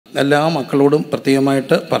എല്ലാ മക്കളോടും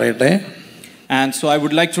പ്രത്യേകമായിട്ട് പറയട്ടെ. And so I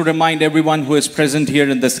would like to remind everyone who is present here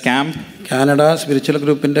in this camp. Canada spiritual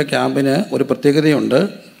ഗ്രൂപ്പിന്റെ ക്യാമ്പിന് ഒരു പ്രത്യേകതയുണ്ട്.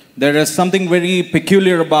 There is something very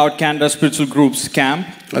peculiar about Canada Spiritual Group's camp.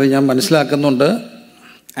 അത് ഞാൻ മനസ്സിലാക്കുന്നുണ്ട്.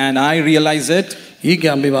 And I realize it. ഈ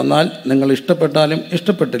ക്യാമ്പിൽ വന്നാൽ നിങ്ങൾ ഇഷ്ടപ്പെട്ടാലും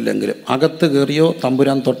ഇഷ്ടപ്പെട്ടില്ലെങ്കിലും അകത്ത് കയറിയോ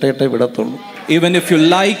തമ്പുരാൻ തൊട്ടേട്ടെ വിടത്തുള്ളൂ. Even if you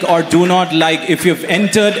like or do not like, if you've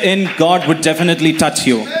entered in, God would definitely touch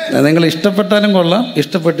you. നിങ്ങൾ ഇഷ്ടപ്പെട്ടാലും കൊള്ളാം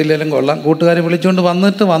ഇഷ്ടപ്പെട്ടില്ലെങ്കിലും കൊള്ളാം, കൂട്ടുകാരെ വിളിച്ചുകൊണ്ട്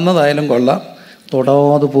വന്നതായാലും കൊള്ളാം,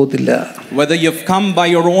 തൊടാതെ പോത്തില്ല. Whether you've come by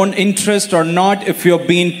your own interest or not, if you're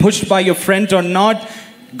being pushed by your friend or not,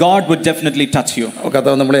 God would definitely touch you.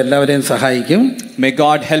 കർത്താവ് നമ്മളെ എല്ലാവരെയും സഹായിക്കും. May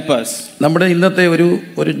God help us. നമ്മുടെ ഇന്നത്തെ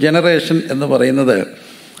ഒരു ജനറേഷൻ എന്ന് പറയുന്നത്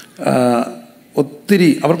ഒത്തിരി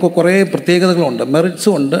അവർക്ക് കുറേ പ്രത്യേകതകളുണ്ട്,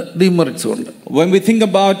 മെറിറ്റ്സും ഉണ്ട് ഡിമെറിറ്റ്സും ഉണ്ട്. When we think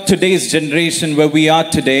about today's generation where we are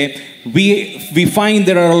today, we find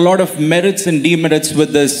there are a lot of merits and demerits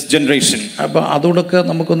with this generation. അപ്പോൾ അതോടൊക്കെ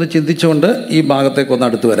നമുക്കൊന്ന് ചിന്തിച്ചുകൊണ്ട് ഈ ഭാഗത്തേക്ക് ഒന്ന്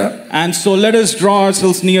അടുത്ത് വരാം. And so let us draw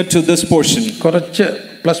ourselves near to this portion. കുറച്ച്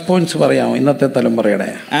plus points പറയാമോ ഇന്നത്തെ തലമുറയുടെ?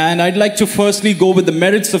 And I'd like to firstly go with the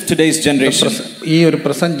merits of today's generation. ഈ ഒരു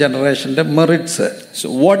present ജനറേഷന്റെ merits. So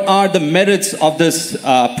what are the merits of this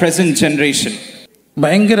present generation?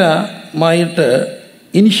 ഭയങ്കരമായിട്ട്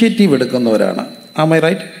initiative എടുക്കുന്നവരാണ്. Am I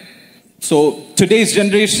right? So today's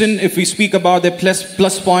generation, if we speak about their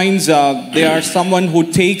plus points, they are someone who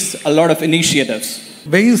takes a lot of initiatives.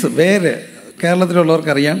 വേറെ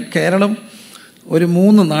കേരളത്തിലുള്ളവർക്കറിയാം, കേരളം ഒരു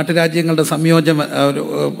 3 നാട്ടുരാജ്യങ്ങളുടെ സംയോജന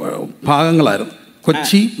ഭാഗങ്ങളായിരുന്നു,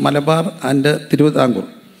 Kochi, Malabar and Thiruvithamkoor.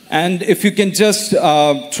 And if you can just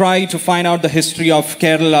try to find out the history of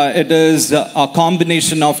Kerala, it is a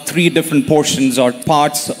combination of 3 different portions or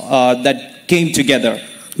parts that came together.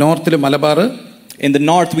 നോർത്തിൽ Malabar, in the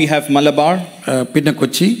north we have Malabar, പിന്നെ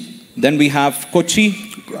Kochi, then we have Kochi,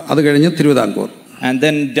 അത് കഴിഞ്ഞ് Thiruvithamkoor, and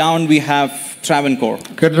then down we have Travancore.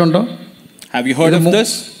 കേട്ടിട്ടുണ്ടോ? Have you heard of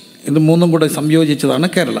this? ഇത് മൂന്നും കൂടെ സംയോജിച്ചതാണ്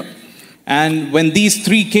Keralam. And when these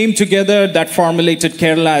 3 came together, that formulated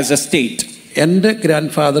Kerala as a state. എൻ്റെ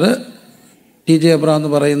grand father TJ Abraham എന്ന്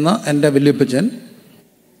പറയുന്ന എൻ്റെ വല്യപ്പച്ചൻ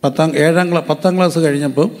 10ാം ക്ലാസ്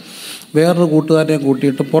കഴിഞ്ഞപ്പോൾ വേറൊരു കൂട്ടുകാരനെ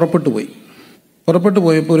കൂട്ടിയിട്ട് പുറപ്പെട്ടു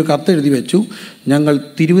പോയപ്പോൾ ഒരു കത്ത് എഴുതി വെച്ചു, ഞങ്ങൾ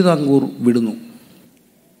തിരുവിതാംകൂർ വിടുന്നു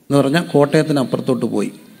എന്ന് പറഞ്ഞാൽ കോട്ടയത്തിന് അപ്പുറത്തോട്ട്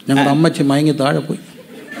പോയി. ഞങ്ങളുടെ അമ്മച്ചി മയങ്ങി താഴെ പോയി.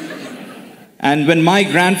 And when my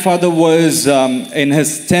grandfather was in his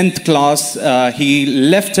 10th class, he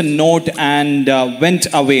left a note and went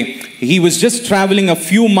away. He was just traveling a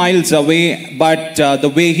few miles away, but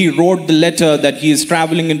the way he wrote the letter that he is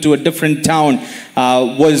traveling into a different town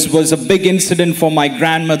was a big incident for my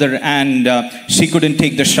grandmother, and she couldn't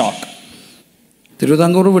take the shock.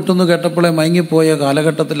 Thiruvithamkoor വിട്ടെന്ന് കേട്ടപ്പോഴേ മയങ്ങിപ്പോയ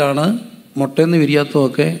കാലഘട്ടത്തിലാണ് മുട്ടേന്ന്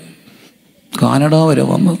വിരിയാത്തതൊക്കെ Canada വരെ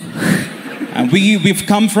വന്നത്. And we've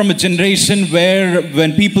come from a generation where when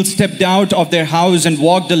people stepped out of their house and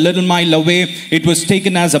walked a little mile away, it was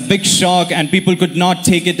taken as a big shock and people could not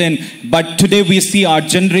take it in. But today we see our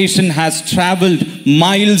generation has traveled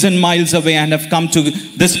miles and miles away and have come to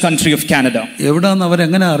this country of Canada. എവിടാന്ന്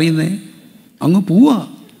അവരെങ്ങനെ അറിയുന്നേ? അങ്ങ് പോവാ.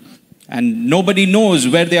 And nobody knows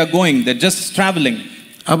where they are going. They're just traveling.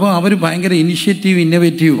 അപ്പോൾ അവർ ഭയങ്കര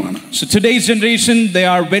ഇന്നോവേറ്റീവാണ്. So today's generation, they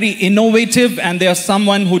are very innovative and they are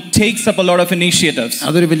someone who takes up a lot of initiatives.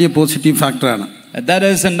 അതൊരു വലിയ positive ഫാക്ടറാണ്. That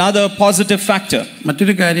is another positive factor.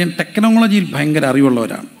 മറ്റൊരു കാര്യം, ടെക്നോളജിയിൽ ഭയങ്കര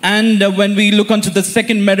അറിവുള്ളവരാണ്. And when we look onto the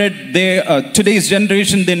second merit, today's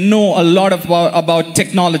generation, they know a lot about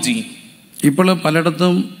technology. ഇപ്പോൾ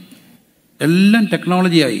പലയിടത്തും എല്ലാം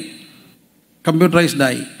ടെക്നോളജിയായി, കമ്പ്യൂട്ടറൈസ്ഡ്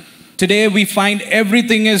ആയി. Today we find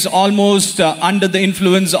everything is almost under the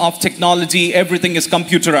influence of technology. Everything is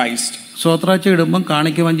computerized. സ്വത്രാഴ്ച ഇടുമ്പം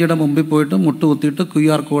കാണിക്ക വഞ്ചിയുടെ മുമ്പിൽ പോയിട്ട് മുട്ടുകുത്തിയിട്ട്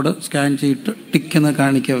QR code scan ചെയ്തിട്ട് ടിക്കുന്ന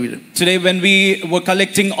കാണിക്ക വീഴും. Today when we were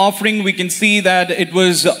collecting offering, we can see that it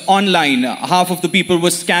was online. Half of the people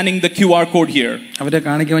were scanning the QR code here. അവരെ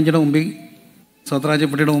കാണിക്ക വഞ്ചിയുടെ മുമ്പിൽ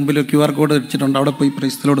സ്വത്രാഴ്ചപ്പെട്ടിയുടെ മുമ്പിൽ QR കോഡ് വെച്ചിട്ടുണ്ട്. അവിടെ പോയി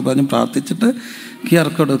പ്രൈസ്തലോട് പറഞ്ഞ് പ്രാർത്ഥിച്ചിട്ട് QR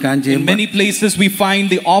കോഡ് സ്കാൻ ചെയ്യും. In many places we find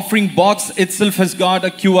the offering box itself has got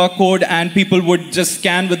a QR code and people would just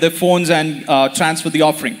scan with their phones and transfer the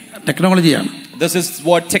offering. ടെക്നോളജിയാണ്. This is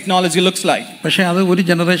what technology looks like. പക്ഷേ അത് ഒരു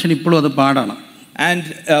generation ഇപ്പോഴും അത് പാടാണ്. And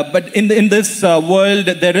but in this world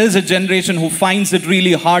there is a generation who finds it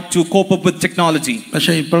really hard to cope up with technology.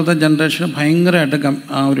 പക്ഷേ ഇപ്പോഴത്തെ generation ഭയങ്കരമായിട്ട്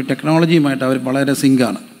ആ ഒരു ടെക്നോളജിയുമായിട്ട് അവർ വളരെ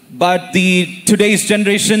സിങ്കാണ്. But today's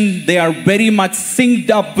generation, they are very much synced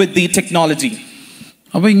up with the technology.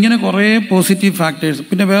 അപ്പോൾ ഇങ്ങനെ കുറേ positive factors.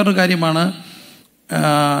 പിന്നെ വേറൊരു കാര്യമാണ്,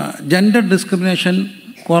 ജെൻഡർ ഡിസ്ക്രിമിനേഷൻ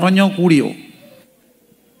കുറഞ്ഞോ കൂടിയോ?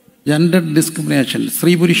 ജെൻഡർ ഡിസ്ക്രിമിനേഷൻ,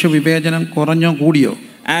 സ്ത്രീ പുരുഷ വിവേചനം കുറഞ്ഞോ കൂടിയോ?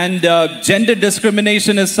 And gender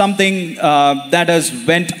discrimination is something that has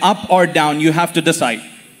went up or down. You have to decide.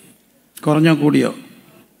 കുറഞ്ഞോ കൂടിയോ?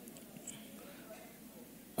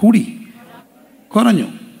 കൂടി, കുറഞ്ഞു.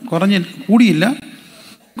 കൂടിയില്ല,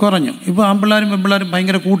 കുറഞ്ഞു. ഇപ്പോൾ ആൺപിള്ളേരും പെൺപിള്ളേരും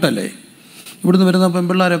ഭയങ്കര കൂട്ടല്ലേ? ഇവിടുന്ന് വരുന്ന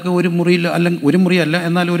പെൺപിള്ളേരൊക്കെ ഒരു മുറിയിൽ, അല്ലെങ്കിൽ ഒരു മുറിയല്ല,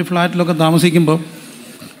 എന്നാൽ ഒരു ഫ്ലാറ്റിലൊക്കെ താമസിക്കുമ്പോൾ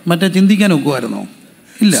മറ്റേ ചിന്തിക്കാൻ ഒക്കുമായിരുന്നോ?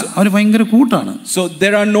 ഇല്ല, അവർ ഭയങ്കര കൂട്ടാണ്. So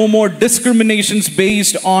there are no more discriminations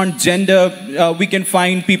based on gender. We can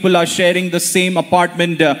find people are sharing the same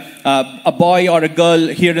apartment, a boy or a girl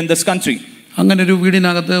here in this country. അങ്ങനെ ഒരു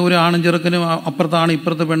വീടിനകത്ത് ഒരു ആണും ചെറുക്കനും അപ്പുറത്താണ്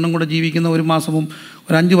ഇപ്പുറത്തെ പെണ്ണും കൂടെ ജീവിക്കുന്ന ഒരു മാസവും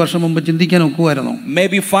ഒരു 5 വർഷം മുമ്പ് ചിന്തിക്കാൻ ഒക്കുമായിരുന്നോ?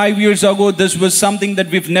 Maybe 5 years ago this was something that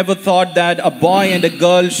we've never thought, that a boy and a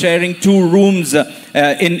girl sharing 2 rooms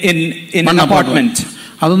in an apartment.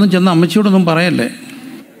 അതൊന്നും ചെന്ന് അമ്മച്ചിയോടൊന്നും പറയല്ലേ.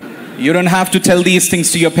 You don't have to tell these things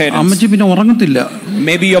to your parents. അമ്മച്ചി പിന്നെ ഉറങ്ങത്തില്ല.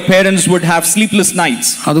 Maybe your parents would have sleepless nights.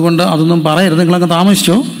 അതുകൊണ്ട് അതൊന്നും പറയരുത്, നിങ്ങളൊക്കെ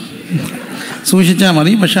താമസിച്ചോ, സൂക്ഷിച്ചാൽ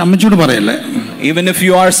മതി, പക്ഷെ അമ്മച്ചിയോട് പറയല്ലേ. Even if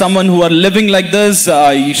you are someone who are living like this,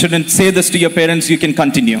 you shouldn't say this to your parents. You can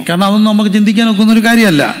continue. കാരണം അതൊന്നും നമുക്ക് ചിന്തിക്കാൻ ഒക്കുന്ന ഒരു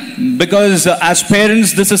കാര്യമല്ല. Because as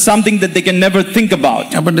parents, this is something that they can never think about.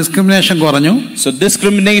 അപ്പോൾ discrimination കുറഞ്ഞു. So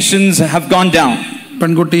discriminations have gone down.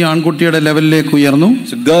 പെൺകുട്ടി ആൺകുട്ടിയുടെ ലെവലിലേക്ക് ഉയർന്നു.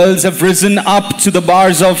 So girls have risen up to the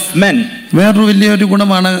bars of men. വേറൊരു വലിയൊരു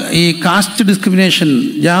ഗുണമാണ് ഈ കാസ്റ്റ് ഡിസ്ക്രിമിനേഷൻ.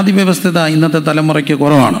 ജാതി വ്യവസ്ഥിത ഇന്നത്തെ തലമുറയ്ക്ക്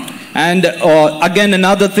കുറവാണ്. And again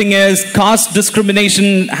another thing is caste discrimination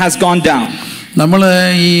has gone down. നമ്മൾ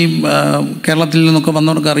ഈ കേരളത്തിൽ നിന്നൊക്കെ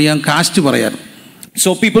വന്നവർക്ക് അറിയാം കാസ്റ്റ് പറയാൻ. So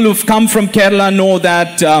people who've come from Kerala know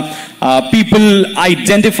that people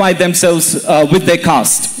identify themselves with their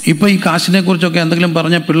caste. ഇപ്പൊ ഈ കാസ്റ്റിനെ കുറിച്ചൊക്കെ എന്തെങ്കിലും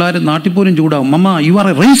പറഞ്ഞ പിള്ളേർ നാട്ടിൽ പോലും ചൂടാവും. മമ്മ, you are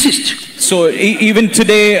A racist. So even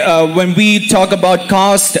today when we talk about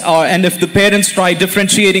caste, and if the parents try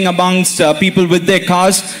differentiating amongst people with their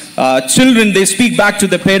caste, children, they speak back to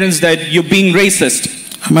their parents that you're being racist.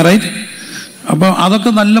 Am I right? അപ്പോൾ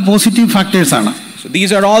അതൊക്കെ നല്ല positive factors ആണ്. So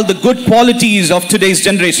these are all the good qualities of today's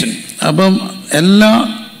generation. അപ്പം എല്ലാ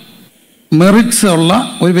merits ഉള്ള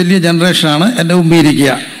ഒരു വലിയ ജനറേഷനാണ് എൻ്റെ മുമ്പിൽ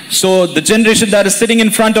ഇരിക്കുക. So the generation that is sitting in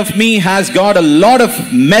front of me has got a lot of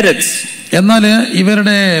merits. എന്നാൽ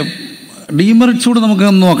ഇവരുടെ ഡീമെറിറ്റ്സ് കൂടെ നമുക്ക്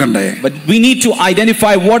നോക്കണ്ടേ? But we need to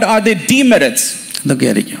identify what are the demerits. ഇതൊക്കെ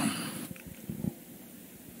ആയിരിക്കും.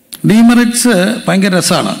 ഡീമെറിറ്റ്സ് ഭയങ്കര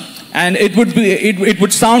രസമാണ്. And it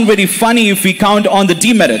would sound very funny if we count on the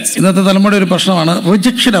demerits. ഇന്നത്തെ തലമുറയുടെ ഒരു പ്രശ്നമാണ്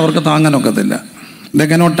റിജക്ഷൻ. അവർക്ക് താങ്ങാൻ ഒക്കത്തില്ല. They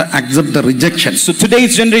cannot accept the rejection. So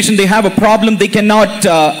today's generation, they have a problem. They cannot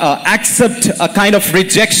accept a kind of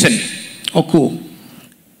rejection. ഒക്കോ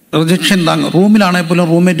rejection താങ്ങ. റൂമിലാണെങ്കിൽ പോലും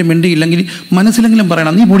roommate മിണ്ടിയില്ലെങ്കിൽ മനസ്സിലെങ്കിലും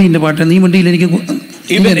പറയണം, നീ പൊടിന്റെ പാട്ട്, നീ മിണ്ടിയില്ല എനിക്ക്.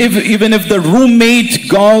 Even if the roommate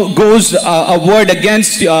goes a word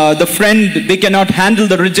against the friend, they cannot handle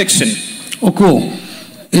the rejection. ഒക്കോ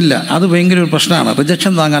ഇല്ല, അത് ഭയങ്കര ഒരു പ്രശ്നമാണ്.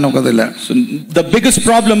 റിജക്ഷൻ താങ്ങാൻ ഒക്കത്തില്ല. So the biggest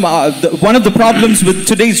problem, one of the problems with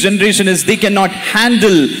today's generation is they cannot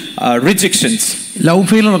handle rejections. Love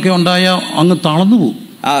failure ഒക്കെ ഉണ്ടായാൽ അങ്ങ് തളർന്നു പോകും.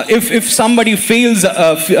 If somebody fails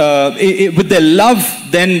with their love,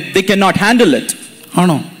 then they cannot handle it.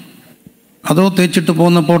 ആണോ? അതോ തേച്ചിട്ട്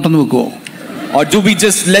പോകുന്ന പോട്ടെന്ന് വെക്കുവോ? Or do we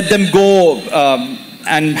just let them go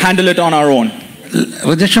and handle it on our own?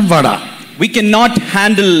 Rejection പാടാ. We cannot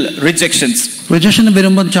handle rejections. Rejection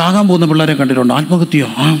വരുമ്പോൾ ചാകാൻ പോകുന്ന പിള്ളേരെ കണ്ടിട്ടുണ്ട്. ആത്മഹത്യ,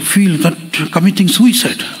 I feel that committing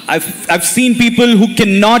suicide. I've seen people who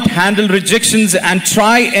cannot handle rejections and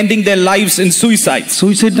try ending their lives in suicide.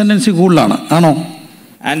 Suicide tendency കൂടുതലാണ്. ആണോ?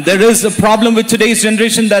 And there is a problem with today's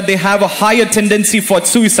generation that they have a higher tendency for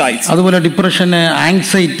suicides. അതുപോലെ depression,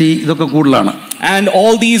 anxiety ഇതൊക്കെ കൂടുതലാണ്. And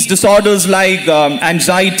all these disorders like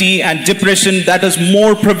anxiety and depression, that is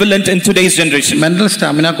more prevalent in today's generation. Mental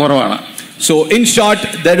stamina കുറവാണ്. So in short,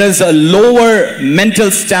 there is a lower mental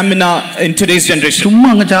stamina in today's generation. ചുമ്മാ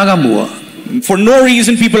അങ്ങ് ചാകാൻ പോവാ. For no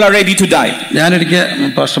reason people are ready to die. ഞാനൊരിക്കൽ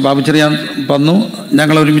pastor ബാബുചെറിയാൻ വന്നു.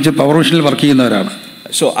 ഞങ്ങൾ ഒരുമിച്ച് power വിഷനിൽ work ചെയ്യുന്നവരാണ്.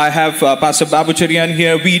 So I have Pastor Babu Cherian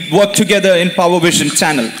here. We work together in Power Vision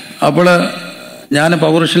channel. അപ്പോൾ ഞാൻ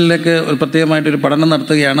power വിഷനിലേക്ക് ഒരു പ്രത്യേകമായിട്ടൊരു പഠനം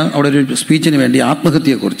നടത്തുകയാണ്. അവിടെ ഒരു സ്പീച്ചിന് വേണ്ടി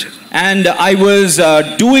ആത്മഹത്യയെക്കുറിച്ച്. And I was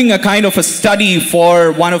doing a kind of a study for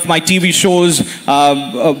one of my TV shows,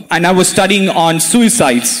 and I was studying on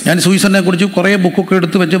suicides. ഞാൻ സൂയിസൈഡിനെ കുറിച്ച് കുറേ ബുക്കൊക്കെ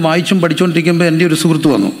എടുത്ത് വെച്ച് വായിച്ചും പഠിച്ചുകൊണ്ടിരിക്കുമ്പോൾ എൻ്റെ ഒരു സുഹൃത്ത്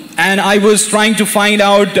വന്നു. And I was trying to find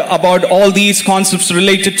out about all these concepts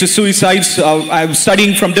related to suicides. I was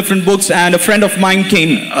studying from different books, and a friend of mine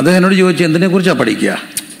came. അദ്ദേഹം എന്നോട് ചോദിച്ചു, എന്തിനെക്കുറിച്ചാണ് പഠിക്കുക?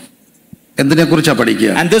 എന്തിനെക്കുറിച്ചാണ്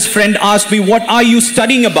പഠിക്കുക? And this friend asked me, what are you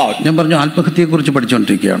studying about? ഞാൻ പറഞ്ഞു, ആത്മഹത്യയെക്കുറിച്ച്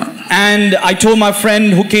പഠിച്ചുകൊണ്ടിരിക്കുകയാണ്. And I told my friend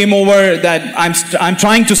who came over that I'm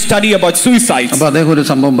trying to study about suicides. അപ്പോൾ അദ്ദേഹം ഒരു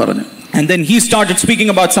സംഭവം പറഞ്ഞു. And then he started speaking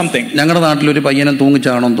about something. ഞങ്ങളുടെ നാട്ടിലൊരു പയ്യനെ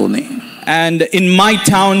തൂങ്ങിച്ചാകണമെന്ന് തോന്നി. And in my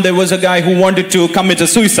town there was a guy who wanted to commit a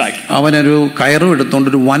suicide. അവനൊരു കയറും എടുത്തോണ്ട്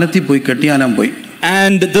ഒരു വനത്തിൽ പോയി കെട്ടിയാനാൻ പോയി.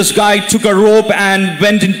 And this guy took a rope and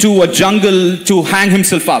went into a jungle to hang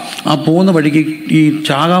himself up. ആ പോകുന്ന വഴിക്ക് ഈ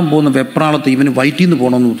ചാകാൻ പോകുന്ന വെപ്രാളത്ത് ഇവന് വയറ്റിൽ നിന്ന്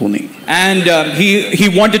പോകണമെന്ന് തോന്നി. And he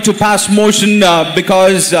wanted to pass motion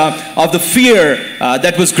because of the fear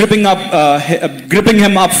that was gripping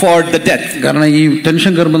him up for the death. കാരണം ഈ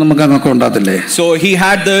ടെൻഷൻ കയറുമ്പോൾ നമുക്ക് അങ്ങൊക്കെ ഉണ്ടാകത്തില്ലേ. So he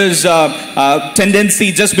had this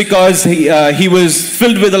tendency just because he was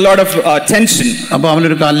filled with a lot of tension. അപ്പോൾ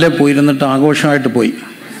അവനൊരു കല്ലിൽ പോയിരുന്നിട്ട് ആഘോഷമായിട്ട് പോയി.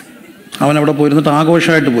 അവൻ അവിടെ പോയിരുന്നിട്ട്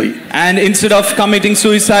ആഘോഷമായിട്ട് പോയി. And instead of committing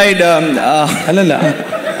suicide അല്ലല്ല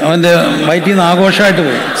അവന്റെ വയറ്റിൽ നിന്ന് ആഘോഷമായിട്ട്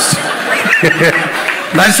പോയി.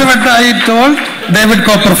 That's what I told David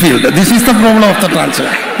Copperfield. This is the problem of the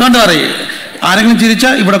translation. Don't worry. ആരെങ്കിലും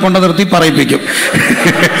ചിരിച്ചാൽ ഇവിടെ കൊണ്ടു നിർത്തി പറയിപ്പിക്കും.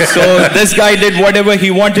 So this guy did whatever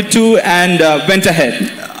he wanted to and went ahead.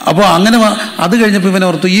 അപ്പോൾ അങ്ങനെ അത് കഴിഞ്ഞപ്പോൾ ഇവൻ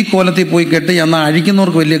ഓർത്തു ഈ കോലത്തിൽ പോയി കെട്ടി എന്നാൽ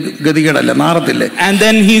അഴിക്കുന്നവർക്ക് വലിയ ഗതികേടല്ലേ, നാറത്തില്ലേ. And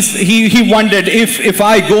then he wondered if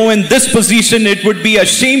I go in this position it would be a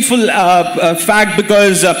shameful fact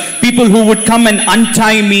because people who would come and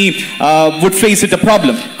untie me would face it a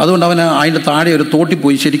problem. അതുകൊണ്ട് അവൻ അതിന്റെ താഴെ ഒരു തോട്ടി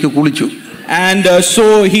പോയി ശരിക്കും കുളിച്ചു. And so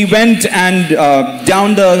he went and down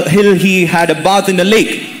the hill he had a bath in a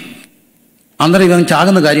lake. അന്നേരം ഇവൻ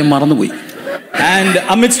ചാകുന്ന കാര്യം മറന്നുപോയി. And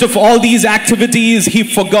amidst of all these activities he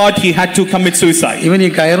forgot he had to commit suicide. ഇവൻ ഈ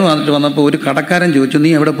കയറ് വന്നിട്ട് വന്നപ്പോൾ ഒരു കടക്കാരൻ ചോദിച്ചു, നീ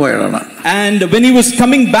എവിടെ പോയതാണ്? And when he was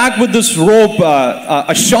coming back with this rope,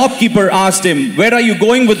 a shopkeeper asked him, where are you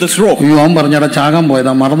going with this rope? അവൻ പറഞ്ഞാ ചാകാൻ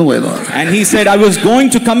പോയതാ, മറന്നുപോയതാ. And he said, I was going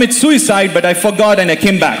to commit suicide but I forgot and I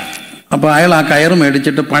came back. അപ്പോൾ അയാൾ ആ കയറ്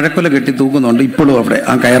മേടിച്ചിട്ട് പഴക്കൊല കെട്ടി തൂക്കുന്നുണ്ട് ഇപ്പോഴും അവിടെ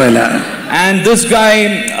ആ കയറല്ല. And this guy,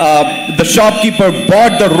 the shopkeeper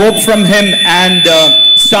bought the rope from him and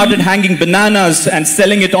started hanging bananas and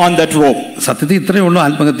selling it on that rope. സത്യത്തിൽ ഇത്രയേ ഉള്ളൂ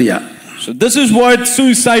ആത്മഹത്യ. So this is what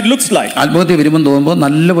suicide looks like. ആത്മഹത്യ വരുമ്പോൾ തോന്നുമ്പോൾ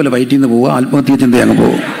നല്ലപോലെ വയറ്റിൽ നിന്ന് പോവുക, ആത്മഹത്യ ചിന്ത അങ്ങ്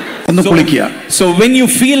പോകും, ഒന്ന് കുളിക്കുക. So when you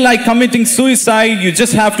feel like committing suicide you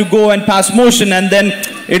just have to go and pass motion and then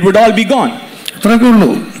it would all be gone. അത്രയൊക്കെ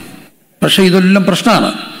ഉള്ളൂ. പക്ഷേ ഇതെല്ലാം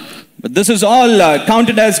പ്രശ്നമാണ്. But this is all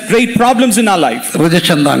counted as great problems in our life.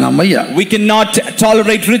 Rejection താങ്ങാൻ വയ്യ. We cannot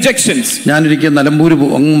tolerate rejections. ഞാനൊരിക്കൽ Nilambur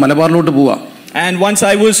മലബാറിലോട്ട് പോവാ. And once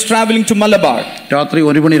I was traveling to Malabar. രാത്രി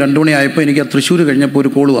 1 മണി 2 മണി ആയപ്പോൾ എനിക്ക് തൃശ്ശൂർ കഴിഞ്ഞപ്പോൾ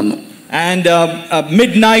ഒരു കോൾ വന്നു. And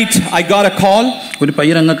midnight I got a call. ഒരു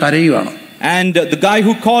പയ്യൻ അങ്ങ് കരയുവാണ്. And the guy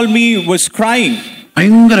who called me was crying.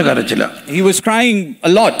 ഭയങ്കര കരച്ചില്ല. He was crying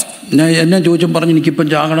a lot. എന്നെ ചോദിച്ചും പറഞ്ഞു എനിക്കിപ്പം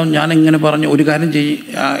ചാകണം. ഞാൻ ഇങ്ങനെ പറഞ്ഞു ഒരു കാര്യം ചെയ്യ്,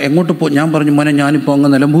 എങ്ങോട്ട് പോ? ഞാൻ പറഞ്ഞു മോനെ ഞാനിപ്പോൾ അങ്ങ്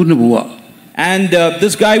നിലമ്പൂരിന് പോവാ. And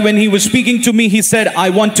this guy, when he was speaking to me, he said, I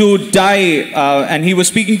want to die. And he was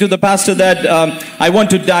speaking to the pastor that I want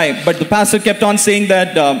to die. But the pastor kept on saying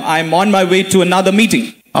that I'm on my way to another meeting.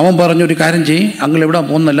 അവൻ പറഞ്ഞു ഒരു കാര്യം ചെയ്യ്, അങ്ങൾ എവിടെ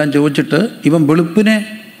പോകുന്നെല്ലാം ചോദിച്ചിട്ട് ഇവൻ വെളുപ്പിനെ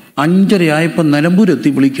 5:30 ആയപ്പോൾ നിലമ്പൂർ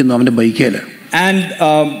എത്തി വിളിക്കുന്നു അവൻ്റെ ബൈക്കേൽ. And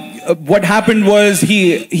what happened was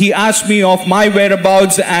he asked me of my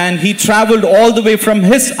whereabouts and he traveled all the way from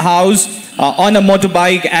his house on a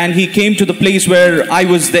motorbike and he came to the place where I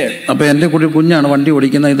was there. അപ്പോൾ എൻ്റെ കൂടെ കുഞ്ഞാണ് വണ്ടി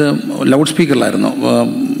ഓടിക്കുന്നത്. ഇത് loud സ്പീക്കറിലായിരുന്നു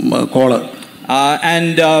call.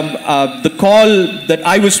 And the call that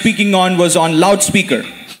I was speaking on was on loudspeaker.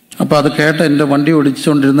 അപ്പോൾ അത് കേട്ട് എൻ്റെ വണ്ടി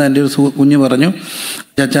ഓടിച്ചുകൊണ്ടിരുന്ന എൻ്റെ ഒരു കുഞ്ഞ് പറഞ്ഞു,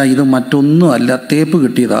 ചാച്ചാ ഇത് മറ്റൊന്നും അല്ല, തേപ്പ്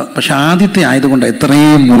കിട്ടിയതാ, പക്ഷെ ആദ്യത്തെ ആയതുകൊണ്ട്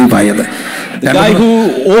ഇത്രയും മുറിവായത്. The guy who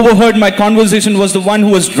overheard my conversation was the one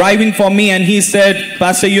who was driving for me and he said,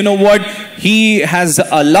 Pastor, you know what? He has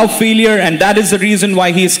a love failure and that is the reason why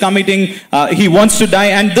he is committing, he wants to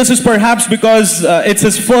die and this is perhaps because it's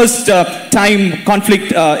his first time conflict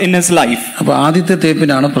in his life. അപ്പോൾ ആദ്യത്തെ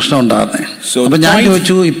തേപ്പിനാണ് പ്രശ്നം ഉണ്ടാകുന്നത്. അപ്പോൾ ഞാൻ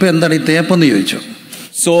ചോദിച്ചു ഇപ്പം എന്താണ് ഈ തേപ്പെന്ന് ചോദിച്ചു.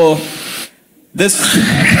 So this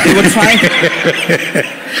they were trying.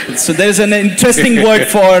 So there is an interesting word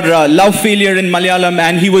for love failure in Malayalam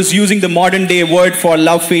and he was using the modern day word for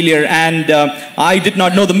love failure and I did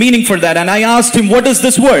not know the meaning for that and I asked him what is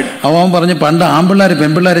this word. അവൻ പറഞ്ഞു പണ്ട് ആൺപിള്ളേർ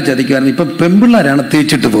പെൺപിള്ളേരെ ചതിക്കുമായിരുന്നു, ഇപ്പൊ പെൺപിള്ളേരാണ്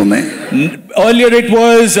തേച്ചിട്ട് പോകുന്നത്. Earlier it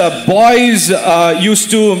was boys used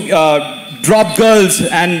to drop girls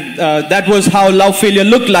and that was how love failure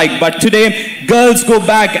looked like, but today girls go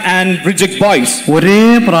back and reject boys. ഒരേ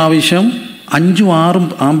പ്രാവശ്യം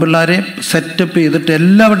 5-6 ആൺപിള്ളേരെ setup ചെയ്തിട്ട്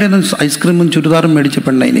എല്ലാവരുടെയും ഐസ്ക്രീമും ചുരിദാറും മേടിച്ച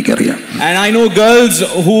പെണ്ണ എനിക്കറിയാം. And I know girls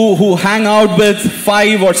who hang out with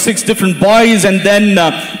 5 or 6 different boys and then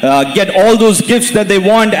get all those gifts that they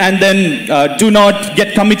want and then do not get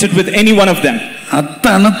committed with any one of them.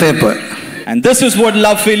 അതാണ് തേപ്പ്. And this is what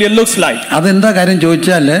love failure looks like. അതെന്താ കാര്യം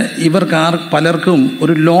ചോദിച്ചാൽ ഇവർക്ക് പലർക്കും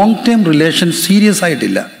ഒരു long term relation serious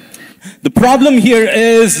ആയിട്ടില്ല. The problem here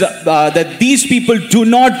is that these people do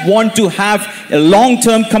not want to have a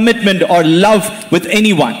long-term commitment or love with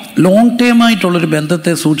anyone. Long term ആയിട്ടുള്ളൊരു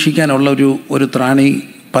ബന്ധത്തെ സൂക്ഷിക്കാനുള്ള ഒരു ത്രാണി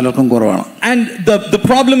പലർക്കും കുറവാണ്. And the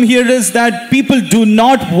problem here is that people do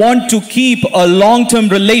not want to keep a long-term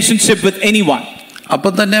relationship with anyone.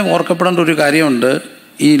 അപ്പം തന്നെ ഓർക്കപ്പെടേണ്ട ഒരു കാര്യമുണ്ട്,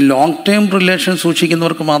 ഈ ലോങ് ടേം റിലേഷൻ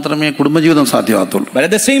സൂക്ഷിക്കുന്നവർക്ക് മാത്രമേ കുടുംബജീവിതം സാധ്യമാകത്തുള്ളൂ. But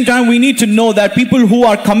at the same time, we need to know that people who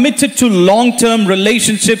are committed to long-term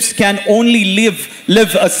relationships can only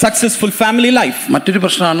live a successful family life. മറ്റൊരു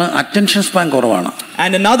പ്രശ്നമാണ് attention span കുറവാണ്.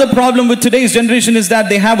 And another problem with today's generation is that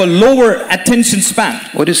they have a lower attention span.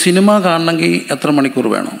 ഒരു cinema കാണണമെങ്കിൽ എത്ര മണിക്കൂർ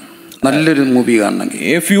വേണം? നല്ലൊരു movie കാണണമെങ്കിൽ.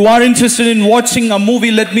 If you are interested in watching a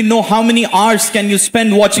movie, let me know how many hours can you spend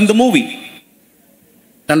watching the movie?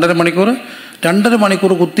 2.5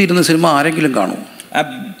 മണിക്കൂർ കുത്തിയിരുന്ന cinema ആരെങ്കിലും കാണുമോ?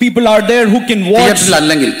 People are there who can watch.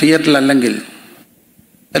 തിയേറ്ററിൽ അല്ലെങ്കിൽ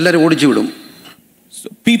എല്ലാവരും ഓടിച്ചു വിടും. So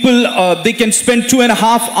people they can spend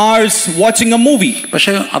 2.5 hours watching a movie.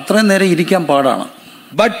 പക്ഷേ അത്രയും നേരം ഇരിക്കാൻ പാടാണ്.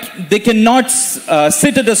 But they cannot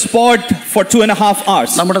sit at a spot for 2.5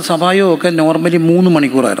 hours. നമ്മുടെ സഭായോഗം ഒക്കെ normally 3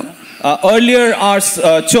 മണിക്കൂറായിരുന്നു. Earlier our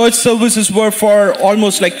church services were for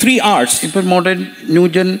almost like 3 hours. ഇപ്പോൾ മോഡേൺ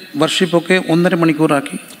ന്യൂജൻ വർഷിപ്പ് ഒക്കെ 1.5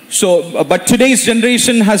 മണിക്കൂറാക്കി. So but today's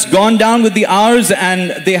generation has gone down with the hours and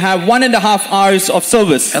they have 1.5 hours of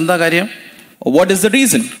service. എന്താ കാര്യം? What is the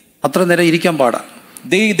reason? അത്ര നേരം ഇരിക്കാൻ പാടാ.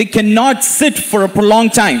 They cannot sit for a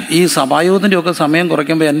prolonged time. ഈ സഭായോഗത്തിന്റെ ഒക്കെ സമയം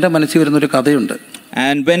കുറയ്ക്കുമ്പോൾ എൻ്റെ മനസ്സിൽ വരുന്ന ഒരു കഥയുണ്ട്.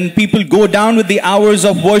 And when people go down with the hours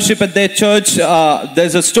of worship at their church,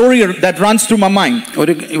 there's a story that runs through my mind.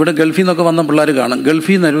 ഇവിടെ ഗൾഫിൽ നിന്നൊക്കെ വന്ന പിള്ളേർ കാണും.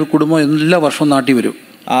 ഗൾഫിൽ നിന്ന് ഒരു കുടുംബം എല്ലാ വർഷവും നാട്ടിൽ വരും.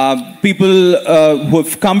 People who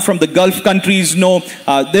have come from the Gulf countries know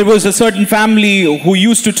there was a certain family who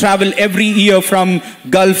used to travel every year from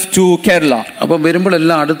Gulf to Kerala. അപ്പോൾ വരുമ്പോൾ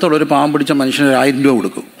എല്ലാം അടുത്തുള്ള ഒരു പാവം പിടിച്ച മനുഷ്യന് 1,000 രൂപ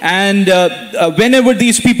കൊടുക്കും. And whenever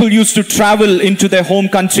these people used to travel into their home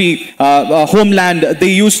country, homeland,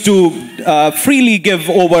 they used to freely give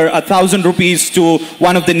over 1,000 rupees to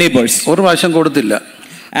one of the neighbors. ഒരു പ്രാവശ്യം കൊടുത്തില്ല.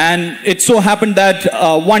 And it so happened that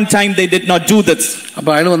one time they did not do this.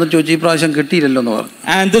 അപ്പോൾ അയാൾ വന്നിട്ട് ചോദിച്ചു, ഈ പ്രാവശ്യം കിട്ടിയില്ലല്ലോ എന്ന് പറഞ്ഞു.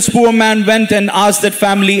 And this poor man went and asked that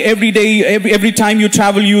family, every day, every time you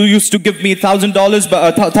travel, you used to give me $1,000,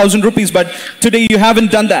 1,000 rupees, but today you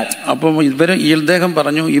haven't done that. അപ്പോൾ ഇദ്ദേഹം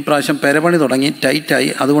പറഞ്ഞു, ഈ പ്രാവശ്യം പെരപണി തുടങ്ങി ടൈറ്റായി,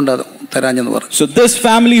 അതുകൊണ്ട് തരാഞ്ഞെന്ന് പറഞ്ഞു. So this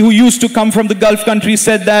family who used to come from the Gulf country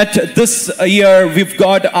said that this year we've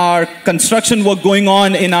got our construction work going on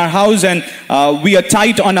in our house and we are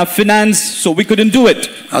tight on our finance, so we couldn't do it.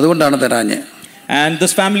 അതുകൊണ്ടാണ് തരാഞ്ഞേ. And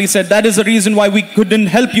this family said that is the reason why we couldn't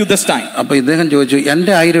help you this time. അപ്പോൾ ഇദ്ദേഹം ചോദിച്ചു,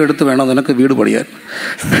 എൻ്റെ 1000 എടുത്ത് വേണം നിനക്ക് വീട് പണിയാൻ.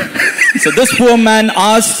 So this poor man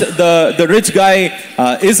asked the rich guy,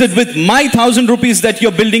 is it with my 1,000 rupees that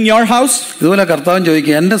you're building your house? ഇതുപോലെ കർത്താവൻ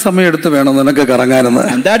ചോദിക്കും, എൻ്റെ സമയം എടുത്ത് വേണം നിനക്ക് കറങ്ങാനെന്ന്.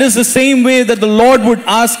 And that is the same way that the Lord would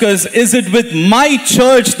ask us, is it with my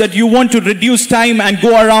church that you want to reduce time and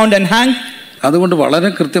go around and hang? അതുകൊണ്ട്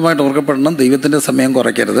വളരെ കൃത്യമായിട്ട് ഓർക്കപ്പെടണം, ദൈവത്തിന്റെ സമയം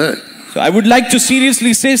കുറയ്ക്കരുത്. So I would like to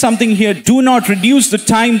seriously say something here. Do not reduce the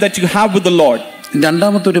time that you have with the Lord.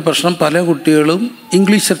 രണ്ടാമത്തെ ഒരു പ്രശ്നം, പല കുട്ടികളും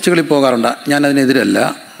ഇംഗ്ലീഷ് ചർച്ചുകളിൽ പോകാറുണ്ട്. ഞാൻ അതിനെതിരല്ല.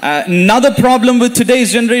 Another problem with today's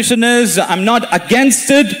generation is, I'm not against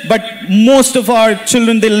it, but most of our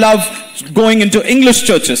children, they love going into English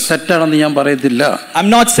churches. തെറ്റാണെന്ന് ഞാൻ പറയത്തില്ല.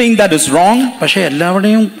 I'm not saying that is wrong. പക്ഷേ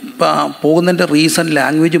എല്ലാവരുടെയും പോകുന്നതിന്റെ റീസൺ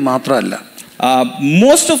ലാംഗ്വേജ് മാത്രമല്ല.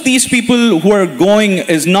 Most of these people who are going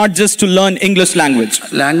is not just to learn English language.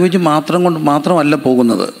 Language മാത്രമല്ല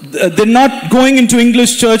പോകുന്നത്. They're not going into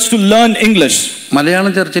English church to learn English.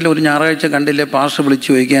 Malayalam ചർച്ചിൽ ഒരു ഞായറാഴ്ച കണ്ടില്ലേ, pastor വിളിച്ചു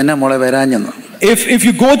ചോദിക്കുക, എന്നാ മോളെ വരാഞ്ഞെന്ന്. If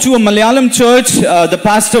you go to a Malayalam church, the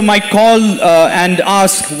pastor might call and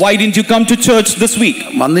ask, why didn't you come to church this week?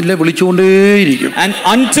 വന്നില്ലേ വിളിച്ചുകൊണ്ടേയിരിക്കും. And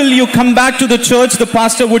until you come back to the church, the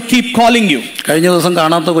pastor would keep calling you. കഴിഞ്ഞ ദിവസം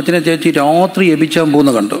കാണാത്ത കൊച്ചിനെ ചേച്ചി രാത്രി എബിച്ചാൻ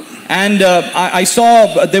പോകുന്ന കണ്ടു. And I saw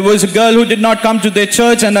there was a girl who did not come to their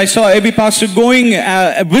church, and I saw every pastor going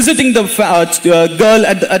visiting the girl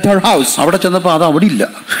at her house. അവിടെ ചെന്നപ്പോൾ അത് അവിടെ ഇല്ല.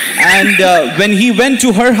 And when he went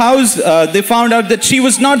to her house, they found out that she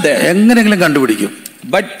was not there. എങ്ങനെയെങ്കിലും കണ്ടുപിടിക്കും.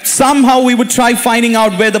 But somehow we would try finding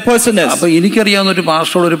out where the person is. അപ്പോൾ എനിക്കറിയാവുന്ന ഒരു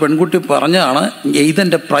പാസ്റ്ററോട് ഒരു പെൺകുട്ടി പറഞ്ഞാണ്,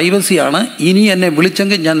 ഇതെന്റെ പ്രൈവസിയാണ്, ഇനി എന്നെ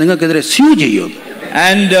വിളിച്ചെങ്കിൽ ഞാൻ നിങ്ങൾക്കെതിരെ സ്യൂ ചെയ്യും.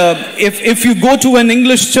 And if you go to an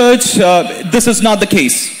English church, this is not the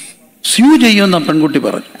case. Sue ചെയ്യുമെന്ന് പെൺകുട്ടി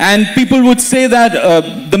പറഞ്ഞു. And people would say that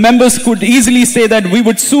the members could easily say that we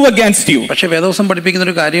would sue against you. പക്ഷേ വേദവസം പഠിപ്പിക്കുന്ന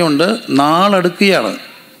ഒരു കാര്യമുണ്ട്, നാളടുക്കുകയാണ്,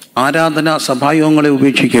 ആരാധന സഭായോഗങ്ങളെ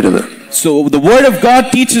ഉപേക്ഷിക്കരുത്. So the word of God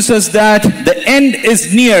teaches us that the end is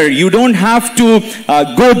near. You don't have to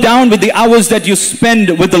go down with the hours that you spend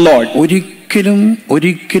with the Lord.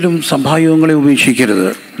 ഒരിക്കലും സഭായോഗങ്ങളെ ഉപേക്ഷിക്കരുത്.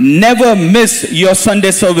 Never miss your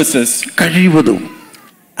Sunday services. കഴിവതും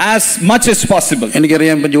as much as possible.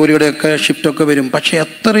 എനിക്കറിയാം ഇപ്പം ജോലിയുടെയൊക്കെ ഷിഫ്റ്റൊക്കെ വരും, പക്ഷെ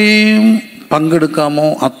എത്രയും പങ്കെടുക്കാമോ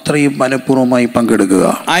അത്രയും മനഃപൂർവ്വമായി പങ്കെടുക്കുക.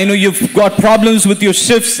 I know you've got problems with your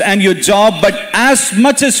shifts and your job, but as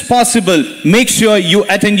much as possible, make sure you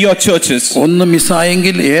attend your churches. ഒന്ന്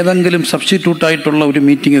മിസ്സായെങ്കിൽ ഏതെങ്കിലും സബ്സ്റ്റിറ്റ്യൂട്ട് ആയിട്ടുള്ള ഒരു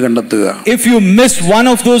മീറ്റിംഗ് കണ്ടെത്തുക. If you miss one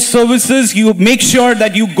of those services, you make sure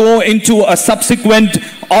that you go into a subsequent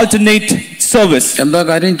alternate service. എന്താ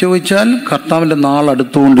കാര്യം ചോദിച്ചാൽ കർത്താവിന്റെ നാൾ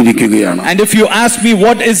അടുത്തുകൊണ്ടിരിക്കുകയാണ്. And if you ask me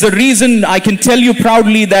what is the reason, I can tell you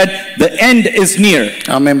proudly that the end is near.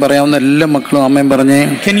 ആമേൻ പറയാവുന്ന എല്ലാ മക്കളും ആമേൻ പറഞ്ഞേ.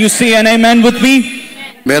 Can you say an amen with me?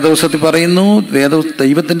 വേദപുസ്തകത്തിൽ പറയുന്നു,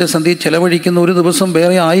 ദൈവത്തിന്റെ സന്ധിയിൽ ചെലവഴിക്കുന്ന ഒരു ദിവസം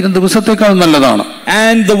വേറെ 1000 ദിവസത്തേക്കാൾ നല്ലതാണ്.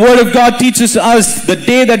 And the word of God teaches us the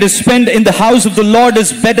day that is spent in the house of the Lord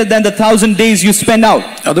is better than the 1000 days you spend out.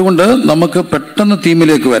 അതുകൊണ്ട് നമുക്ക് പെട്ടെന്ന്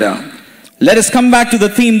തീമിലേക്ക് വരാം. Let us come back to the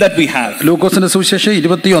theme that we have. ലൂക്കോസിന്റെ സുവിശേഷം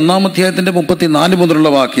 21-ാം അധ്യായത്തിന്റെ 34 മുതലുള്ള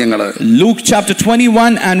വാക്യങ്ങൾ. Luke chapter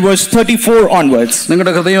 21 and verse 34 onwards.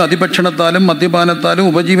 നിങ്ങളുടെ ഹൃദയം അതിഭക്ഷണത്താലും മദ്യപാനത്താലും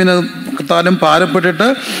ഉപജീവനത്താലും ഭാരപ്പെട്ടിട്ട്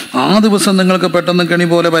ആ ദിവസം നിങ്ങൾക്ക് പെട്ടെന്ന് കെണി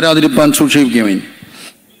പോലെ വരാതിരിപ്പാൻ സൂക്ഷിക്കുവിൻ.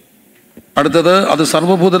 അടുത്തത്, അത്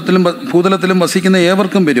ഭൂതലത്തിലും വസിക്കുന്ന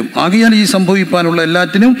ഏവർക്കും വരും. ആകയാൽ ഈ സംഭവിപ്പാനുള്ള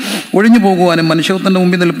എല്ലാറ്റിനും ഒഴിഞ്ഞു പോകുവാനും മനുഷ്യത്തിന്റെ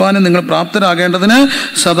മുമ്പിൽ നിൽപ്പാനും നിങ്ങൾ പ്രാപ്തരാകേണ്ടതിന്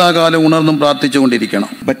സദാകാലം ഉണർന്നും പ്രാർത്ഥിച്ചുകൊണ്ടിരിക്കണം.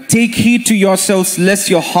 But take heed to yourselves, lest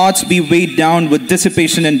your hearts be weighed down with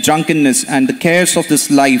dissipation and drunkenness and the cares of this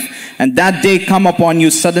life, and that day come upon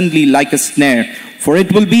you suddenly like a snare. For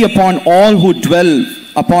it will be upon all who dwell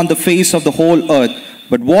upon the face of the whole earth.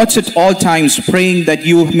 But watch at all times, praying that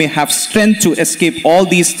you may have strength to escape all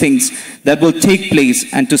these things that will take place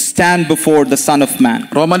and to stand before the Son of Man.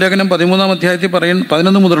 റോമാലേഖനം 13-ാം അധ്യായത്തിൽ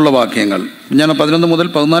 11 മുതലുള്ള വാക്യങ്ങൾ, ഞാൻ 11 മുതൽ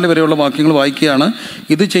 14 വരെയുള്ള വാക്യങ്ങൾ വായിക്കുകയാണ്.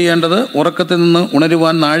 ഇത് ചെയ്യേണ്ടത് ഉറക്കത്തിൽ നിന്ന്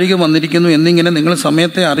ഉണരുവാൻ നാഴിക വന്നിരിക്കുന്നു എന്നിങ്ങനെ നിങ്ങൾ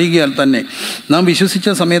സമയത്തെ അറിയുകയാൽ തന്നെ നാം വിശ്വസിച്ച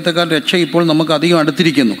സമയത്തേക്കാൾ രക്ഷ ഇപ്പോൾ നമുക്ക് അധികം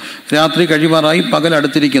അടുത്തിരിക്കുന്നു. രാത്രി കഴിവാറായി, പകൽ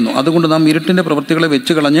അടുത്തിരിക്കുന്നു. അതുകൊണ്ട് നാം ഇരുട്ടിന്റെ പ്രവൃത്തികളെ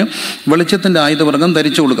വെച്ച് കളഞ്ഞ് വെളിച്ചത്തിന്റെ ആയുധവർഗം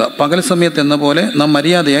ധരിച്ചുകൊള്ളുക. പകൽ സമയത്ത് എന്ന പോലെ നാം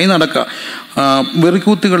മര്യാദയായി നടക്കുക.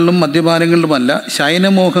 വെറിക്കൂത്തുകളിലും മദ്യപാനങ്ങളിലുമല്ല,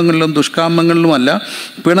 ശയനമോഹങ്ങളിലും ദുഷ്കാമങ്ങളിലുമല്ല,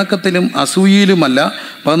 പിണക്കത്തിലും അസൂയയിലുമല്ല.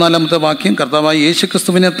 14-ാമത്തെ വാക്യം, കർത്താവായ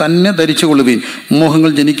യേശുക്രിസ്തുവിനെ തന്നെ ധരിച്ചുകൊള്ളുവിൻ.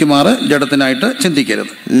 മോഹങ്ങൾ ജനിക്കുമാറ് ജഡത്തിനായിട്ട്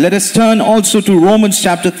ചിന്തിക്കരുത്. Let us turn also to Romans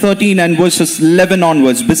chapter 13 and verses 11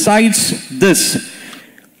 onwards. Besides this,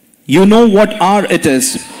 you know what hour it is,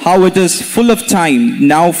 how it is full of time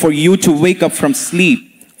now for you to wake up from sleep.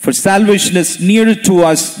 For salvation is nearer to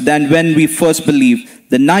us than when we first believed.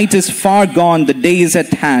 The night is far gone, the day is at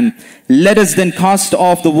hand. Let us then cast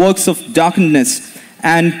off the works of darkness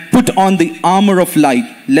and put on the armor of light.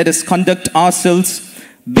 Let us conduct ourselves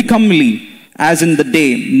becomingly as in the day,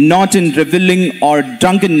 not in reveling or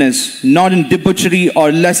drunkenness, not in debauchery or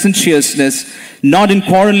licentiousness, not in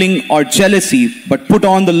quarreling or jealousy, but put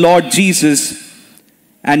on the Lord Jesus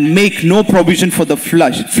and make no provision for the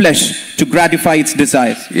flesh to gratify its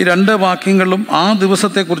desires. ഈ രണ്ട് വാക്യങ്ങളും ആ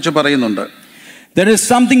ദിവസത്തെക്കുറിച്ച് പറയുന്നുണ്ട്. There is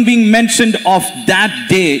something being mentioned of that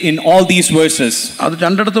day in all these verses. അത്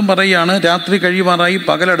രണ്ടിടത്തും പറയുകയാണ്, രാത്രി കഴിയുവാറായി,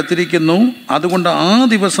 പകൽ അടുത്തിരിക്കുന്നു. അതുകൊണ്ട് ആ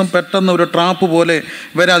ദിവസം പെട്ടെന്ന് ഒരു ട്രാപ്പ് പോലെ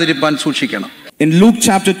വരാതിരിപ്പാൻ സൂക്ഷിക്കണം. In Luke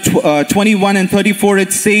chapter 21 and 34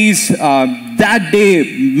 it says that day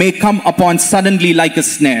may come upon suddenly like a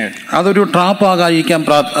snare. അതൊരു ട്രാപ്പ് ആകാതിരിക്കാൻ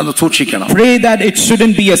സൂക്ഷിക്കണം. Pray that it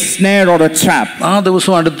shouldn't be a snare or a trap. ആ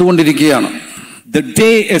ദിവസം അടുത്തുകൊണ്ടിരിക്കുകയാണ്. The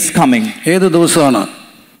day is coming. ഏത് ദിവസമാണ്?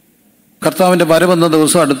 കർത്താവിന്റെ വരവെന്ന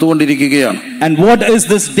ദിവസം അടുത്തുകൊണ്ടിരിക്കുകയാണ്. And what is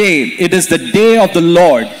this day? It is the day of the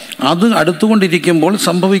Lord. അത് അടുത്തുകൊണ്ടിരിക്കുമ്പോൾ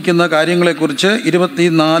സംഭവിക്കുന്ന കാര്യങ്ങളെക്കുറിച്ച്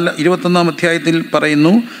 21-ാം അധ്യായത്തിൽ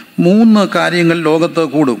പറയുന്നു. 3 കാര്യങ്ങൾ ലോകത്ത്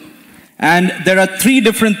കൂടും. And there are 3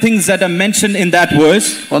 different things that are mentioned in that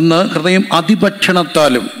verse. ഒന്ന്, ഹൃദയം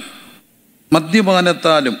അതിഭക്ഷണത്താലും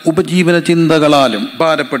മദ്യപാനത്താലും ഉപജീവന ചിന്തകളാലും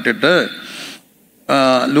ഭാരപ്പെട്ടിട്ട്.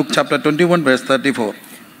 Luke chapter 21 verse 34.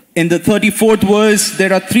 In the 34th verse,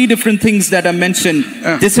 there are 3 different things that are mentioned: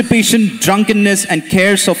 dissipation, drunkenness, and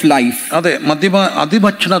cares of life. അതെ,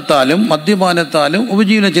 അതിഭക്ഷണത്താലും മദ്യപാനത്താലും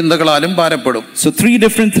ഉപജീവന ചിന്തകളാലും ഭാരപ്പെടും. So 3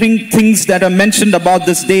 different things that are mentioned about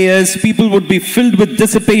this day is people would be filled with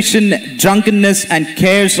dissipation, drunkenness, and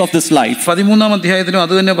cares of this life. 13-ാം അധ്യായത്തിലും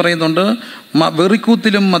അത് തന്നെ പറയുന്നുണ്ട്.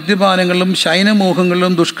 വെറിക്കൂത്തിലും മദ്യപാനങ്ങളിലും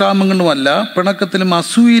ശയനമോഹങ്ങളിലും ദുഷ്കാമങ്ങളിലുമല്ല, പിണക്കത്തിലും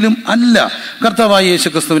അസൂയിലും അല്ല, കർത്താവായ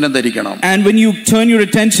യേശുക്രിസ്തുവിനെ ധരിക്കണം. And when you turn your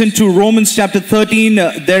attention to Romans chapter 13,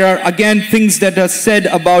 there are again things that are said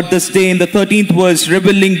about this day in the 13th verse: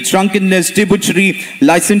 reveling, drunkenness, debauchery,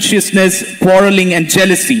 licentiousness, quarreling, and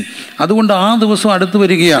jealousy. അതുകൊണ്ട് ആ ദിവസം അടുത്ത്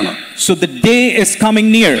വരികയാണ്. So the day is coming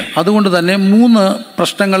near. അതുകൊണ്ട് തന്നെ 3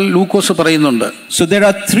 പ്രശ്നങ്ങൾ ലൂക്കോസ് പറയുന്നുണ്ട്. So there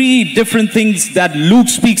are 3 different things that Luke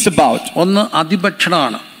speaks about. ഒന്ന്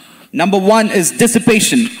അതിഭക്ഷണമാണ്. Number 1 is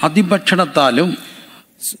dissipation. അതിഭക്ഷണത്താലും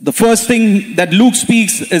The first thing that Luke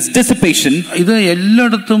speaks is dissipation. ഇത്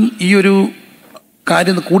എല്ലായിടത്തും ഈ ഒരു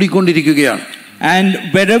കാര്യം കൂടിക്കൊണ്ടിരിക്കുകയാണ്. And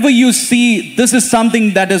wherever you see, this is something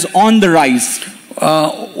that is on the rise.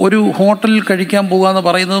 ഒരു ഹോട്ടലിൽ കഴിക്കാൻ പോകുക എന്ന്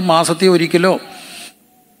പറയുന്നത് മാസത്തെ ഒരിക്കലോ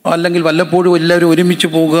അല്ലെങ്കിൽ വല്ലപ്പോഴും എല്ലാവരും ഒരുമിച്ച്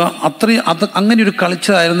പോകുക, അങ്ങനെ ഒരു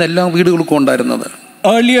കൾച്ചറായിരുന്നു എല്ലാ വീടുകൾക്കും ഉണ്ടായിരുന്നത്.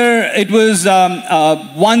 Earlier, it was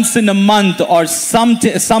once in a month or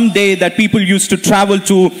some day that people used to travel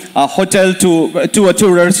to a hotel, to a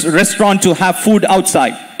tourist restaurant to have food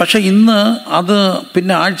outside. പക്ഷെ ഇന്ന് അത്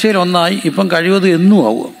പിന്നെ ആഴ്ചയിൽ ഒന്നായി, ഇപ്പം കഴിവത് എന്നും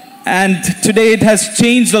ആവും. And today it has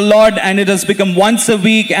changed a lot, and it has become once a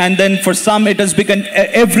week, and then for some it has become an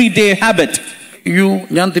everyday habit.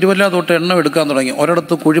 ഞാൻ തിരുവല്ല തൊട്ട് എണ്ണം എടുക്കാൻ തുടങ്ങി.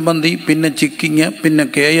 ഒരിടത്ത് കുഴിമന്തി, പിന്നെ ചിക്കിങ്, പിന്നെ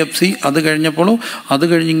KFC, അത് കഴിഞ്ഞപ്പോഴും അത്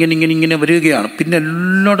കഴിഞ്ഞ് ഇങ്ങനെ വരികയാണ്. പിന്നെ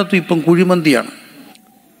എല്ലായിടത്തും ഇപ്പം കുഴിമന്തിയാണ്.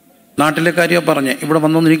 നാട്ടിലെ കാര്യമാണ് പറഞ്ഞത്, ഇവിടെ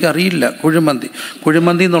വന്നൊന്നും എനിക്കറിയില്ല.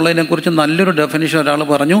 കുഴിമന്തി എന്നുള്ളതിനെക്കുറിച്ച് നല്ലൊരു ഡെഫിനിഷൻ ഒരാൾ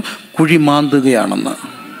പറഞ്ഞു, കുഴിമാന്തുകയാണെന്ന്.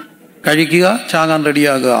 കഴിക്കുക, ചാകാൻ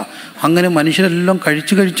റെഡിയാകുക. അങ്ങനെ മനുഷ്യരെല്ലാം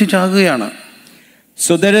കഴിച്ച് ചാകുകയാണ്.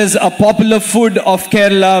 So there is a popular food of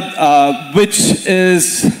Kerala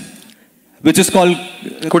which is called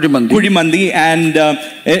Kudimandi, and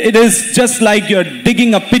it is just like you're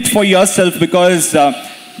digging a pit for yourself because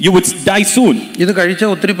you would die soon. ഇത് കഴിച്ച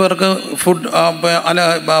ഒത്തിരി പേർക്ക് ഫുഡ്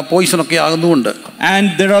പോയിസൺ ഒക്കെ ആകുന്നുണ്ട്. And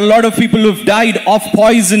there are a lot of people who've died of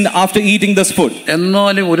poison after eating this food.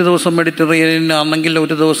 എന്നാലും ഒരു ദിവസം Mediterranean ആണെങ്കിൽ,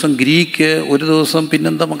 ഒരു ദിവസം ഗ്രീക്ക്, ഒരു ദിവസം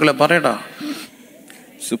പിന്നെന്താ മക്കളെ പറയടാ,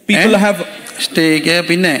 so people have സ്റ്റേക്ക്,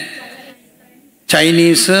 പിന്നെ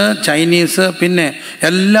ചൈനീസ്, പിന്നെ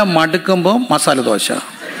എല്ലാം മടുക്കുമ്പോൾ മസാല ദോശ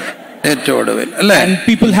ഏറ്റവും ഒടുവിൽ അല്ലേ. And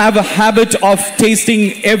people have a habit of tasting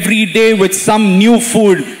every day with some new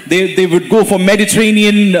food. They would go for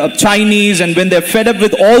Mediterranean, Chinese, and when they're fed up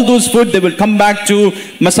with all those food, they will come back to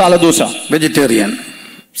masala dosa. Vegetarian,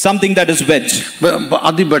 something that is veg.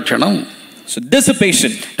 അതിഭക്ഷണം. So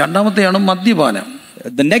dissipation. രണ്ടാമത്തെയാണ് മദ്യപാനം.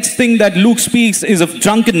 The next thing that Luke speaks is of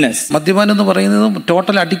drunkenness. മദ്യപാനം എന്ന് പറയുന്നത്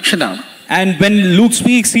total addiction ആണ്. And when Luke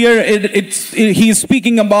speaks here, he is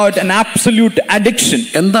speaking about an absolute addiction.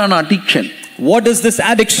 എന്താണ് addiction? What is this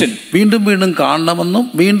addiction? വീണ്ടും കാണണമെന്നും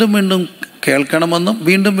വീണ്ടും കേൾക്കണമെന്നും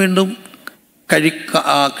വീണ്ടും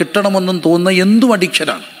കിട്ടണമെന്നും തോന്നുന്ന എന്തും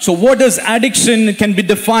അഡിക്ഷനാണ്. So what is addiction can be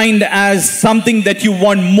defined as something that you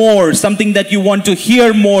want more, something that you want to hear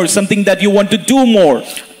more, something that you want to do more.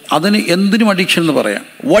 അതിന് എന്തിനും addiction എന്ന് പറയാം.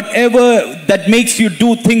 Whatever that makes you do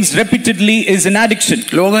things repeatedly is an addiction.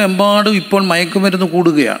 ലോകമെമ്പാടും ഇപ്പോൾ മയക്കുമരുന്ന്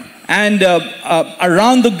കൂടുകയാണ്. And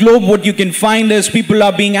around the globe what you can find is people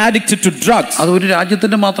are being addicted to drugs. അത് ഒരു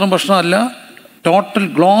രാജ്യത്തിന്റെ മാത്രം പ്രശ്നമല്ല, ടോട്ടൽ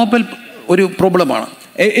ഗ്ലോബൽ ഒരു പ്രോബ്ലമാണ്.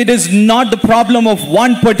 It is not the problem of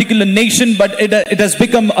one particular nation, but it has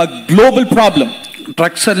become a global problem.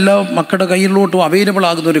 Drugs എല്ലാം മക്കളുടെ കയ്യിലോട്ടും available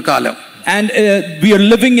ആകുന്ന ഒരു കാലം. And we are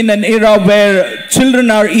living in an era where children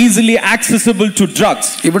are easily accessible to drugs.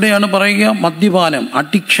 ഇവിടെയാണ് പറയുക മദ്യപാനം,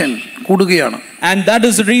 addiction കൂടുകയാണ്. And that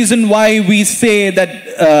is the reason why we say that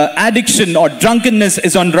addiction or drunkenness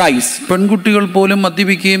is on rise. പെൺകുട്ടികൾ പോലും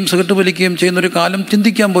മദ്യപിക്കുകയും cigarette വലിക്കുകയും ചെയ്യുന്ന ഒരു കാലം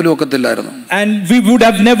ചിന്തിക്കാൻ പോലും ഒക്കത്തില്ലായിരുന്നു. And we would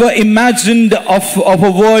have never imagined of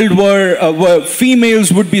a world where females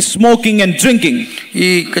would be smoking and drinking. ഈ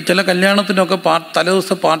ചില കല്യാണത്തിനൊക്കെ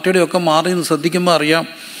തലേദിവസത്തെ പാർട്ടിയുടെ ഒക്കെ മാറി ശ്രദ്ധിക്കുമ്പോൾ അറിയാം,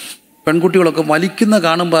 പെൺകുട്ടികളൊക്കെ വലിക്കുന്ന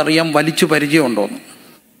കാണുമ്പോൾ അറിയാം വലിച്ചു പരിചയമുണ്ടോന്ന്.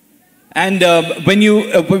 And when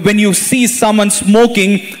you see someone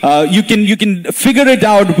smoking, you can figure it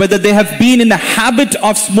out whether they have been in the habit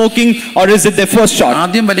of smoking or is it their first shot.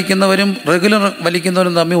 ആദ്യം വലിക്കുന്നവരും റെഗുലർ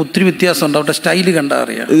വലിക്കുന്നവരും തമ്മിൽ ഒത്തിരി വ്യത്യാസമുണ്ട്. അവരുടെ സ്റ്റൈല് കണ്ടാ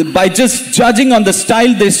അറിയാം. By just judging on the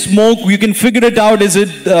style they smoke, you can figure it out. Is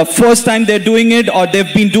it the first time they're doing it or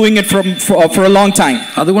they've been doing it for a long time?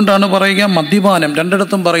 അതുകൊണ്ടാണ് പറയുക മദ്യപാനം,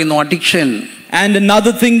 രണ്ടിടത്തും പറയുന്നു addiction. And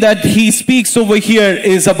another thing that he speaks over here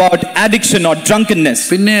is about addiction or drunkenness.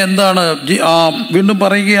 പിന്നെ എന്താണ് വീണ്ടും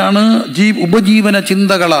പറയുകയാണ് ഉപജീവന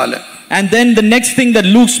ചിന്തകളാൽ. And then the next thing that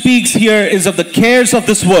Luke speaks here is of the cares of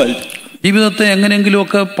this world. ജീവിതത്തെ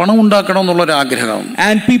എങ്ങനെയെങ്കിലുമൊക്കെ പണം ഉണ്ടാക്കണം എന്നുള്ളൊരു ആഗ്രഹം.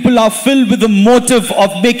 And people are filled with the motive of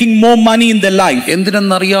making more money in their life.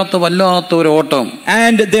 എന്തിനെന്നറിയാത്ത വല്ലാത്ത ഒരു ഓട്ടം.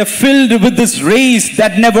 And they're filled with this race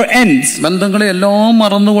that never ends. ബന്ധങ്ങളെ എല്ലാം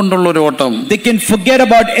മറന്നുകൊണ്ടുള്ള ഒരു ഓട്ടം. They can forget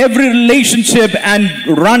about every relationship and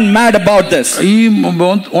run mad about this. ഈ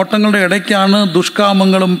ഓട്ടങ്ങളുടെ ഇടയ്ക്കാണ്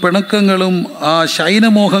ദുഷ്കാമങ്ങളും പിണക്കങ്ങളും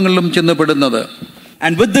ശൈനമോഹങ്ങളിലും ചെന്നപ്പെടുന്നത്.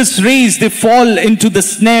 And with this race, they fall into the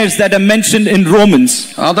snares that are mentioned in Romans.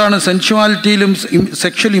 അതാണ് സെൻഷ്വാലിറ്റിയിലും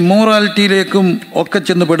sexual ഇമ്മോറാലിറ്റിയിലേക്കും ഒക്കെ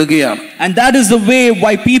ചെന്നപ്പെടുകയാണ്. And that is the way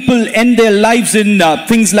why people end their lives in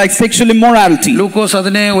things like sexual immorality. ലൂക്കോസ്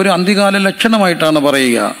അതിനെ ഒരു അന്ത്യകാല ലക്ഷണമായിട്ടാണ്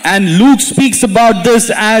പറയുക. And Luke speaks about this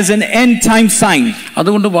as an end time sign.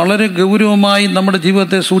 അതുകൊണ്ട് വളരെ ഗൗരവമായി നമ്മുടെ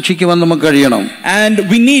ജീവിതത്തെ സൂക്ഷിക്കുവാൻ നമുക്ക് കഴിയണം. And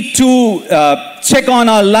we need to check on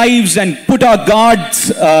our lives and put our guards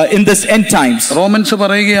in this end times. Romance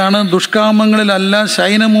പറയുകയാണ് ദുഷ്കാമങ്ങളിലല്ല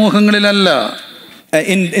ശയനമോഹങ്ങളിലല്ല.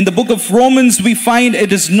 In the book of Romans we find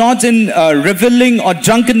it is not in reveling or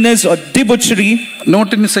drunkenness or debauchery,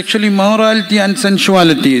 not in sexual immorality and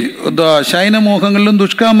sensuality. ശയനമോഹങ്ങളിലും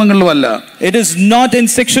ദുഷ്കാമങ്ങളിലുമല്ല. It is not in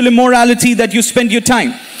sexual immorality that you spend your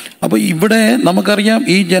time. അപ്പോൾ ഇവിടെ നമുക്കറിയാം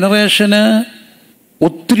ഈ ജനറേഷന്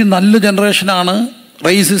ഒത്തിരി നല്ല ജനറേഷനാണ്.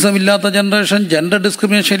 Racism ഇല്ലാത്ത generation, gender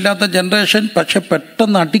discrimination ഇല്ലാത്ത generation, പക്ഷെ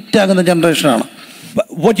പെട്ടെന്ന് അഡിക്റ്റ് ആകുന്ന ജനറേഷനാണ്.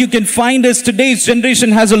 What you can find is today's generation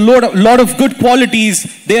has a lot of good qualities.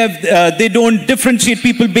 They don't differentiate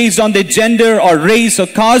people based on their gender or race or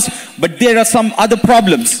caste, but there are some other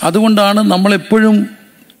problems. അതുകൊണ്ടാണ് നമ്മൾ എപ്പോഴും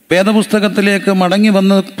വേദപുസ്തകത്തിലേക്ക് മടങ്ങി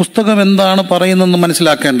വന്ന് പുസ്തകം എന്താണ് പറയുന്നതെന്ന്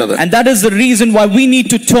മനസ്സിലാക്കേണ്ടത്. And that is the reason why we need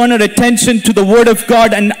to turn our attention to the word of God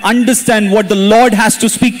and understand what the Lord has to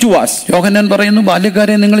speak to us. യോഹന്നാൻ പറയുന്നു,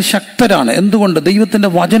 ബാല്യക്കാരെ നിങ്ങൾ ശക്തരാണ്. എന്തുകൊണ്ട്? ദൈവത്തിന്റെ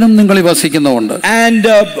വചനം നിങ്ങളിൽ വസിക്കുന്നതുകൊണ്ട്. And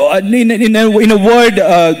in a word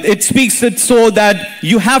it speaks it so that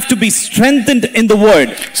you have to be strengthened in the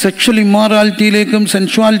word. Sexual ഇമ്മോറാലിറ്റിയിലേക്കും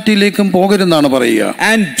സെൻഷ്വാലിറ്റിയിലേക്കും പോകരുതെന്നാണ് പറയുക.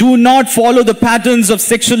 And do not follow the patterns of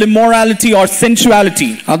sexual immorality or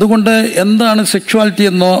sensuality. അതുകൊണ്ട് എന്താണ് sexuality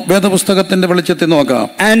എന്നോ വേദപുസ്തകത്തിന്റെ വെളിച്ചത്തിൽ നോക്കാം.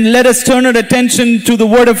 And let us turn our attention to the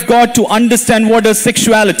word of God to understand what is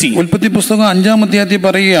sexuality. ഉൽപ്പത്തി പുസ്തകം 5-ാം അധ്യായത്തിൽ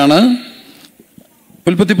പറയുകയാണ്.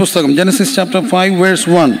 ഉൽപ്പത്തി പുസ്തകം Genesis chapter 5 verse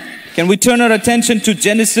 1. Can we turn our attention to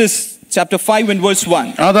Genesis chapter 5 and verse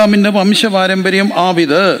 1? ആദാമിന്റെ വംശപാരമ്പര്യം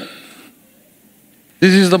ആവിത്.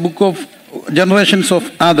 This is the book of generations of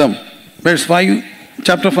Adam. Verse 5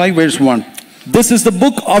 chapter 5 verse 1. This is the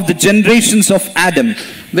book of the generations of Adam.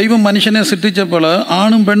 ദൈവം മനുഷ്യനെ സൃഷ്ടിച്ചപ്പോൾ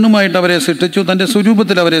ആണും പെണ്ണുമായിട്ട് അവരെ സൃഷ്ടിച്ചു, തന്റെ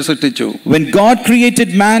സ്വരൂപത്തിൽ അവരെ സൃഷ്ടിച്ചു. When God created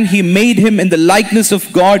man, he made him in the likeness of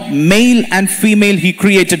God, male and female he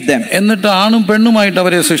created them. എന്നിട്ട് ആണും പെണ്ണുമായിട്ട്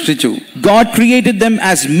അവരെ സൃഷ്ടിച്ചു. God created them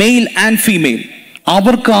as male and female.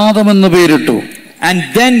 അവർക്ക് ആദം എന്ന് പേരിട്ടു. And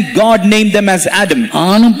then God named them as Adam.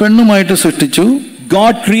 ആണും പെണ്ണുമായിട്ട് സൃഷ്ടിച്ചു.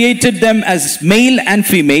 God created them as male and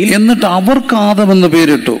female. എന്നിട്ട് അവർക്ക് ആദം എന്ന്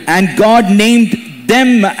പേരിട്ടു. And God named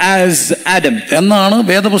them as Adam. എന്നാണ്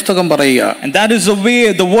വേദപുസ്തകം പറയുക. And that is the way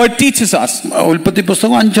the word teaches us. ഉൽപ്പത്തി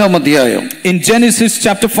പുസ്തകം 5-ാം അധ്യായം. In Genesis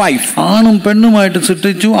chapter 5. ആണും പെണ്ണുമായിട്ട്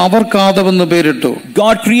സൃഷ്ടിച്ചു, അവർക്ക് ആദം എന്ന് പേരിട്ടു.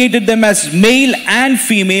 God created them as male and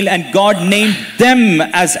female and God named them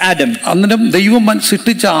as Adam. അന്നേരം ദൈവം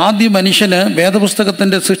സൃഷ്ടിച്ച ആദ്യ മനുഷ്യന്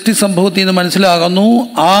വേദപുസ്തകത്തിന്റെ സൃഷ്ടി സംഭവത്തിൽ നിന്ന് മനസ്സിലാകുന്നു,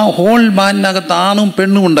 ആ ഹോൾ മാനിനകത്ത് ആണും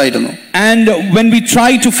പെണ്ണും ഉണ്ടായിരുന്നു. And when we try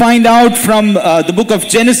to find out from the book of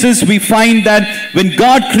Genesis, we find that when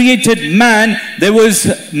God created man, there was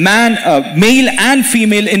man, male and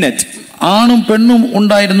female in it. ആണും പെണ്ണും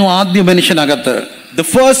ഉണ്ടായിരുന്നു ആദ്യ മനുഷ്യനകത്ത്. The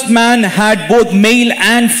first man had both male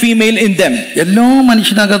and female in them. എല്ലാ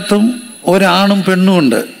മനുഷ്യനകത്തും ഒരാണും പെണ്ണും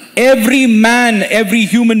ഉണ്ട്. Every man, every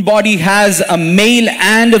human body has a male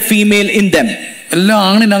and a female in them. എല്ലാ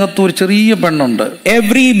ആണിനകത്തും ഒരു ചെറിയ പെണ്ണുണ്ട്.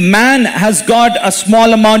 Every man has got a small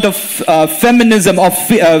amount of feminism of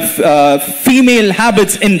female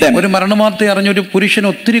habits in them. ഒരു മരണവാർത്ത അറിഞ്ഞൊരു പുരുഷൻ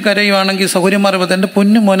ഒത്തിരി കരയുവാണെങ്കിൽ സഹോദരന്മാർ എന്റെ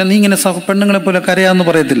പൊന്നു മോനെ നീ ഇങ്ങനെ പെണ്ണുങ്ങളെ പോലെ കരയാന്ന്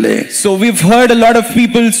പറയത്തില്ലേ? So we've heard a lot of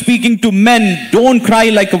people speaking to men, don't cry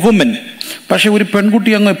like a woman. പക്ഷെ ഒരു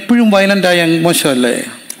പെൺകുട്ടി അങ്ങ് എപ്പോഴും വയലന്റ് ആയ മോശമല്ലേ?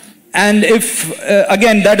 And if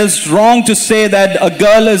again that is wrong to say that a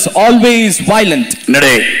girl is always violent.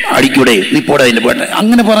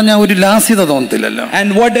 അങ്ങനെ പറഞ്ഞാൽ ഒരു ലാസ്യത തോന്നത്തില്ലല്ലോ. And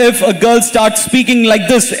what if a girl starts speaking like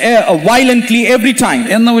this violently every time?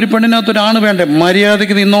 എന്ന ഒരു പെണ്ണിനകത്ത് ഒരു ആണ് വേണ്ടേ?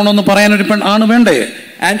 മര്യാദയ്ക്ക് നിന്നോണമെന്ന് പറയാൻ ഒരു ആണ് വേണ്ടേ?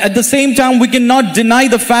 And at the same time we cannot deny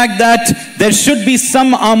the fact that there should be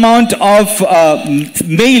some amount of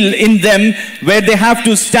male in them where they have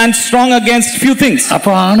to stand strong against few things.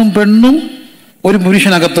 അപ്പോൾ ആണും പെണ്ണും ഒരു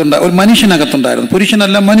പുരുഷനകത്തുണ്ട്, ഒരു മനുഷ്യനകത്തുണ്ടായിരുന്നു.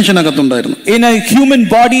 പുരുഷനല്ല, മനുഷ്യനകത്തുണ്ടായിരുന്നു. In a human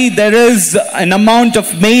body there is an amount of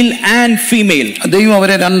male and female. ദൈവം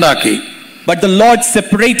അവരെ രണ്ടാക്കി. But the Lord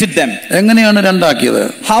separated them. എങ്ങനെയാണ് രണ്ടാക്കിയത്?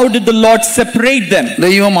 How did the Lord separate them?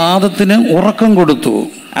 ദൈവം ആദത്തിന് ഉറക്കം കൊടുത്തു.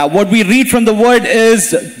 What we read from the word is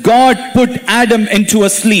God put Adam into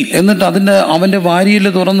a sleep. എന്നിട്ട് അവന്റെ വാരിയിൽ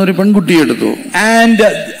തുറന്നൊരു പെൺകുട്ടിയെ എടുത്തു. And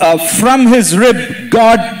from his rib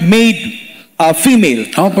God made a female.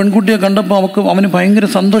 ആ പെൺകുട്ടിയെ കണ്ടപ്പോൾ അവന് ഭയങ്കര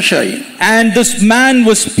സന്തോഷമായി. And this man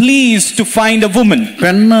was pleased to find a woman.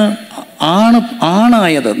 പെണ്ണ്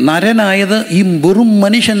ആണായത് നരനായത് ഈ വെറും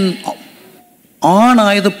മനുഷ്യൻ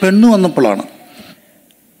ആണായത് പെണ്ണു വന്നപ്പോഴാണ്.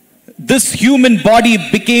 This human body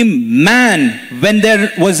became man when there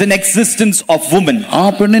was an existence of woman. ആ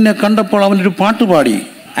പെണ്ണിനെ കണ്ടപ്പോൾ അവനൊരു പാട്ട് പാടി.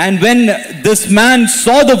 And when this man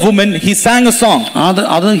saw the woman, he sang a song.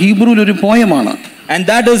 അത് ഹീബ്രുവിൽ ഒരു പോയമാണ്. And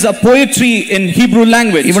that is a poetry in Hebrew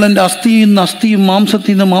language. ഇവളെന്റെ അസ്ഥിയും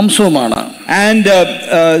മാംസത്തിൽ മാംസവുമാണ്. And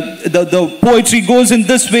the poetry goes in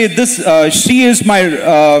this way. She is my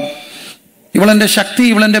ഇവളെന്റെ ശക്തി,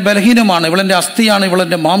 ഇവളെന്റെ ബലഹീനമാണ്, ഇവളെന്റെ അസ്ഥിയാണ്,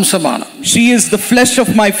 ഇവളെന്റെ മാംസമാണ്. She is the flesh of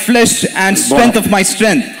my flesh and strength of my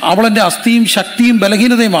strength. അവളെന്റെ അസ്ഥിയും ശക്തിയും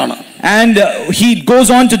ബലഹീനതയുമാണ്. And he goes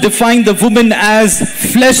on to define the woman as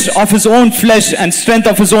flesh of his own flesh and strength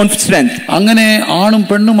of his own strength. അങ്ങനെ ആണും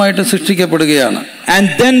പെണ്ണുമായിട്ട് സൃഷ്ടിക്കപ്പെടുകയാണ്. And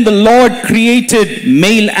then the Lord created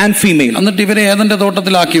male and female. എന്നിട്ട് ഇവരെ ഏദന്റെ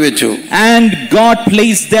തോട്ടത്തിലാക്കി വെച്ചു. And God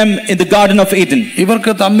placed them in the Garden of Eden.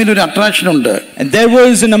 ഇവർക്ക് തമ്മിൽ ഒരു attraction ഉണ്ട്. And there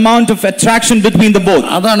was an amount of attraction between the both.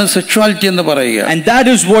 അതാണ് സെക്ഷ്വാലിറ്റി എന്ന് പറയുക. And that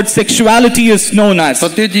is what sexuality is known as.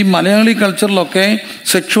 പ്രത്യേകിച്ച് ഈ മലയാളി കൾച്ചറിലൊക്കെ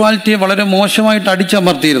സെക്ഷ്വാലിറ്റിയെ വളരെ മോശമായിട്ട്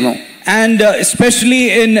അടിച്ചമർത്തിയിരുന്നു. And especially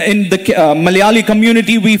in the Malayali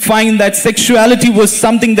community, we find that sexuality was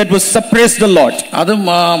something that was suppressed a lot. അത്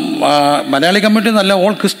Malayali community നല്ല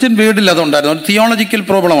all Christian വേർഡിൽ അതുണ്ടായിരുന്നു. ഒരു തിയോളജിക്കൽ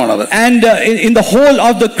പ്രോബ്ലം ആണത്. And in the whole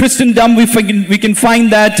of the Christendom, we can find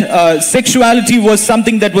that sexuality was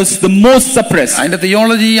something that was the most suppressed. അതിന്റെ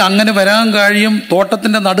theology അങ്ങനെ വരാൻ കഴിയും.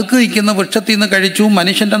 തോട്ടത്തിന്റെ നടുക്ക് നിൽക്കുന്ന വൃക്ഷത്തിൽ നിന്ന് കഴിച്ചു.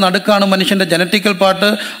 മനുഷ്യന്റെ നടുക്കാണ് മനുഷ്യന്റെ ജനറ്റിക്കൽ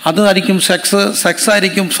പാർട്ട്. അതായിരിക്കും സെക്സ്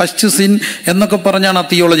ആയിരിക്കും ഫസ്റ്റ് സിൻ എന്നൊക്കെ പറഞ്ഞാണ് ആ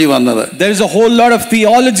തിയോളജി വന്നത്. There is a whole lot of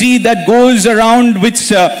theology that goes around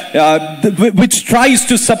which tries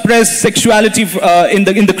to suppress sexuality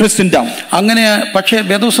in the Christendom. അങ്ങനെ പക്ഷേ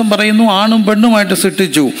വേദോസം പറയുന്നു ആണും പെണ്ണുമായിട്ട്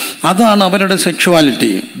സൃഷ്ടിച്ചു. അതാണ് അവരുടെ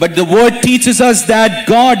sexuality. But the word teaches us that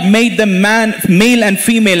God made them male and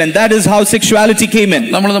female, and that is how sexuality came in.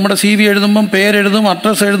 നമ്മൾ നമ്മുടെ CV എഴുതുമ്പോൾ പേരെഴുതും,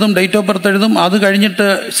 അഡ്രസ് എഴുതും, ഡേറ്റ് ഓഫ് ബർത്ത് എഴുതും. അത് കഴിഞ്ഞിട്ട്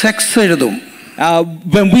സെക്സ് എഴുതും.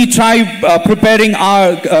 When we try preparing our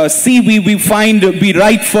CV, we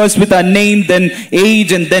write first with our name, then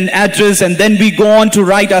age, and then address, and then we go on to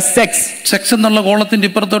write our sex. Sex എന്നുള്ള കോളത്തിന്റെ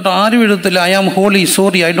ഇപ്പുറത്തോട്ട് ആരും എഴുതത്തില്ല I am holy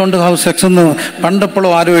sorry I don't have sex എന്ന്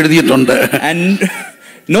പണ്ടപ്പോഴും ആരും എഴുതിയിട്ടുണ്ട്. And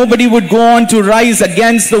nobody would go on to rise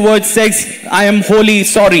against the word sex. I am holy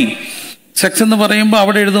sorry. Sex എന്ന് പറയുമ്പോൾ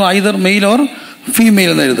അവിടെ എഴുതും either male or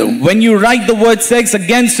female എന്ന് എഴുതും. When you write the word sex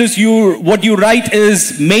against us, what you write is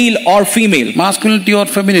male or female. Masculinity or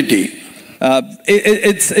femininity.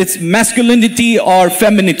 It's masculinity or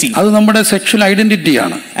femininity. അത് നമ്മുടെ sexual identity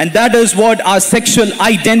ആണ്. And that is what our sexual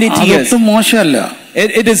identity is. അതൊട്ടും മോശമല്ല.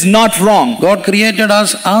 It is not wrong. God created us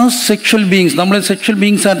as sexual beings. നമ്മളെ sexual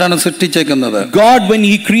beings ആയിട്ടാണ് സൃഷ്ടിച്ചേക്കുന്നത്. God, when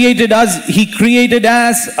He created us, He created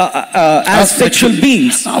us as sexual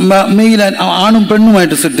beings. Male ആണും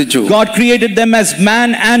പെണ്ണുമായിട്ട് സൃഷ്ടിച്ചു. God created them as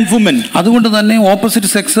man and woman. അതുകൊണ്ട് തന്നെ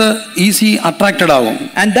opposite sex easy attracted ആവും.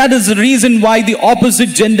 And that is the reason why the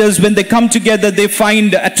opposite genders, when they come together, they find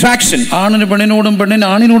attraction. ആണിന് പെണ്ണിനോടും പെണ്ണിന്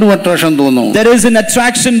ആണിനോടും attraction തോന്നും. There is an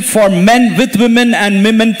attraction for men with women and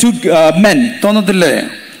women to men. തോന്നത്തില്ല?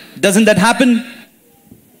 Doesn't that happen?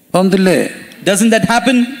 തോന്നില്ലേ? Doesn't that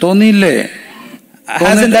happen? തോന്നിയില്ലേ?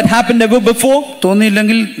 Hasn't that happened ever before?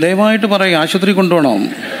 തോന്നിയില്ലെങ്കിൽ ദയവായിട്ട് പറയും ആശുപത്രി കൊണ്ടുപോകണം.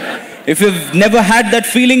 If you've never had that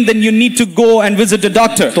feeling, then you need to go and visit a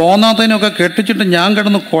doctor. തോന്നാത്തതിനൊക്കെ കെട്ടിച്ചിട്ട് ഞാൻ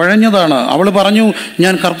കിടന്ന് കുഴഞ്ഞതാണ്. അവള് പറഞ്ഞു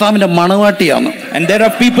ഞാൻ കർത്താവിന്റെ മണവാട്ടിയാണ്. And there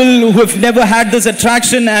are people who have never had this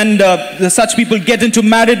attraction, and such people get into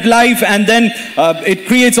married life, and then it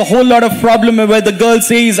creates a whole lot of problem where the girl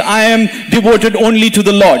says, I am devoted only to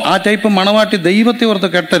the Lord. ആ type മണവാട്ടി ദൈവത്തെ ഓർത്ത്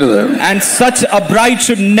കെട്ടരുത്. And such a bride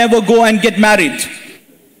should never go and get married.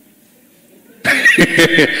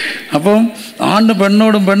 അപ്പം ആണ്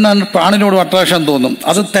പെണ്ണോടും ആണിനോടും attraction തോന്നും.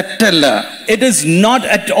 അത് തെറ്റല്ല. It is not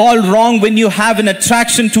at all wrong when you have an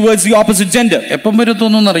attraction towards the opposite gender. എപ്പം വരെ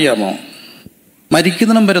തോന്നുന്നു അറിയാമോ?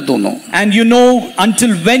 മരിക്കുന്നിടം വരെ തോന്നും. And you know,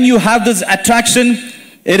 until when you have this attraction,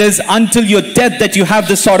 it is until your death that you have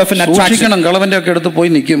this sort of an attraction. സൂക്ഷിക്കണം കളവന്റെ ഒക്കെ എടുത്ത്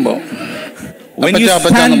പോയി നിൽക്കുമ്പോൾ. When you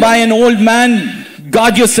stand by an old man,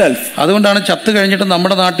 guard yourself. അതുകൊണ്ടാണ് ചത്ത് കഴിഞ്ഞിട്ട്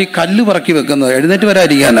നമ്മുടെ നാട്ടിൽ കല്ല് പറക്കി വെക്കുന്നത് എഴുന്നേറ്റ്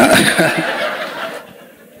വരാതിരിക്കാനാ.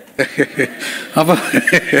 അപ്പൊ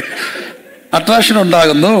അട്രാക്ഷൻ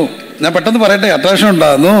ഉണ്ടാകുന്നു. ഞാൻ പെട്ടെന്ന് പറയട്ടെ, അട്രാക്ഷൻ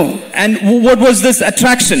ഉണ്ടാകുന്നു. And what was this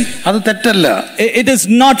attraction? അത് തെറ്റല്ല. It is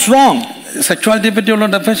not wrong. സെക്ഷ്വാലിറ്റിയെ പറ്റിയുള്ള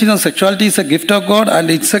definition, sexuality is A gift of God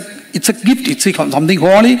and it's a gift. It's something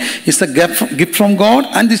holy. It's a gift from God,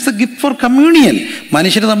 and it's a gift for communion.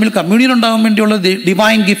 മനുഷ്യർ തമ്മിൽ communion ഉണ്ടാകാൻ വേണ്ടിയുള്ള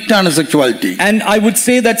divine gift ആണ് sexuality. And I would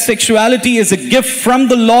say that sexuality is a gift from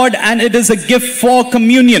the Lord, and it is a gift for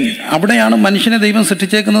communion. അവിടെയാണ് മനുഷ്യനെ ദൈവം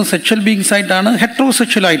സൃഷ്ടിച്ചേക്കുന്നത് sexual beings ആയിട്ടാണ്,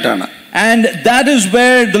 heterosexual ആയിട്ടാണ്. And that is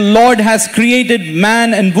where the Lord has created man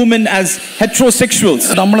and woman as heterosexuals.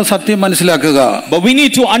 നമ്മൾ സത്യം മനസ്സിലാക്കുക. But we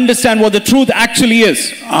need to understand what the truth actually is.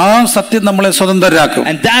 ആ സത്യം നമ്മളെ സ്വതന്ത്രരാക്കും.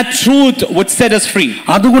 And that truth would set us free.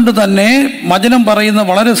 അതുകൊണ്ട് തന്നെ വചനം പറയുന്ന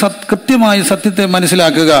വളരെ കൃത്യമായ സത്യത്തെ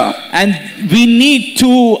മനസ്സിലാക്കുക. And we need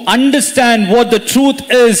to understand what the truth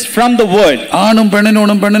is from the word. ആണും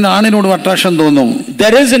പെണ്ണിനോടും പെണ്ണിന് ആണിനോടും അട്രാക്ഷൻ തോന്നും.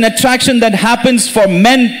 There is an attraction that happens for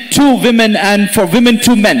men to women and for women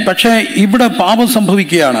to men. പക്ഷേ ഇവിടെ പാപം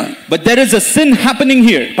സംഭവിക്കുകയാണ്. But there is a sin happening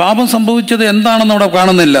here. പാപം സംഭവിച്ചത് എന്താണെന്ന് അവിടെ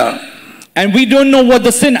കാണുന്നില്ല. And we don't know what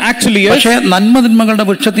the sin actually is. പക്ഷേ നന്മതിന്മകളുടെ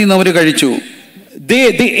വൃക്ഷത്തിൽ നിന്ന് അവർ കഴിച്ചു. They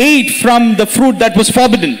ate from the fruit that was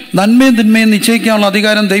forbidden. നന്മയും തിന്മയും നിശ്ചയിക്കാനുള്ള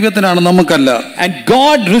അധികാരം ദൈവത്തിനാണ്, നമുക്കല്ല. And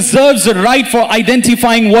God reserves the right for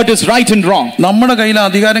identifying what is right and wrong. നമ്മുടെ കയ്യിൽ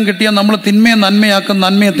അധികാരം കിട്ടിയാൽ നമ്മൾ തിന്മയെ നന്മയാക്കും,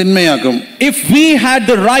 നന്മയെ തിന്മയാക്കും. If we had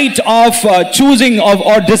the right of choosing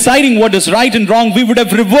or deciding what is right and wrong, we would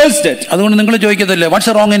have reversed it. അതുകൊണ്ട് നിങ്ങൾ ചോദിക്കത്തില്ലേ, what's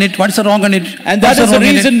wrong in it? What's wrong in it? And that is the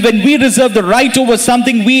reason when we reserve the right over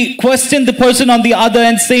something, we question the person on the other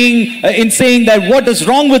and saying that what is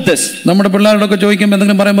wrong with this. നമ്മുടെ പിള്ളേരോടൊക്കെ ചോദിക്കുമ്പോൾ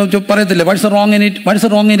എന്തെങ്കിലും പറയുമ്പോൾ പറയത്തില്ലേ, what's wrong in it? What's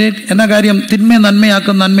wrong in it? എന്നാ കാര്യം? തിന്മയെ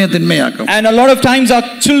നന്മയാക്കും, നന്മയെ തിന്മയാക്കും. And a lot of times our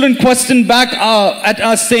children question back at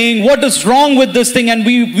us saying what is wrong with this thing, and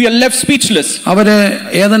we are left speechless. അവര്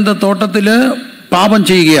ഏദന്റെ തോട്ടത്തില് പാപം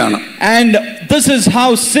ചെയ്യുകയാണ്. And this is how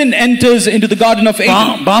sin enters into the Garden of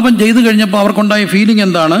Eden. പാപം ചെയ്തു കഴിഞ്ഞപ്പോൾ അവർക്കുണ്ടായ feeling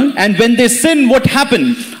എന്താണ്? And when they sinned, what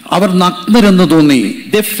happened? അവർ നഗ്നരെന്ന് തോന്നി.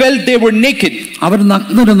 They felt they were naked. അവർ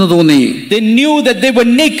നഗ്നരെന്ന് തോന്നി. They knew that they were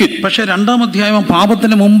naked. പക്ഷേ രണ്ടാം അധ്യായം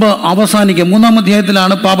പാപത്തിന് മുമ്പ് അവസാനിക്കും. മൂന്നാം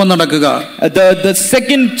അധ്യായത്തിലാണ് പാപം നടക്കുക. The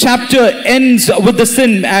second chapter ends with the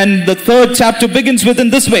sin, and the third chapter begins with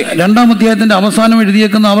in this way. രണ്ടാം അധ്യായത്തിന്റെ അവസാനം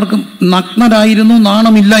എഴുതിയേക്കുന്ന അവർക്ക് നഗ്നരായിരുന്നു,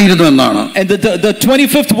 നാണമില്ലായിരുന്നു എന്നാണ്. And the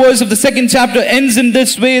 25th verse of the second chapter ends in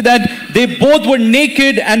this way, that they both were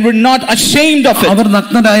naked and were not ashamed of it. അവർ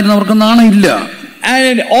നഗ്നരായിരുന്നു, അവർക്ക് നാണമില്ല.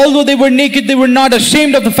 And although they were naked, they were not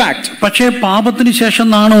ashamed of the fact. പക്ഷേ പാപത്തിന് ശേഷം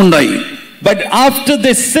നാണം ഉണ്ടായി. But after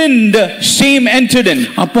they sinned, shame entered in.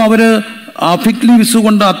 അപ്പോൾ അവര് fig leaves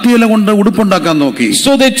കൊണ്ട്, അത്തിയില കൊണ്ട് ഉടുപ്പുണ്ടാക്കാൻ നോക്കി.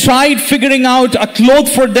 So they tried figuring out a cloth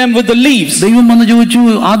for them with the leaves. ദൈവം വന്ന് ചോദിച്ചു,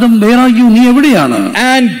 ആദം, where are you? നീ എവിടെയാണ്?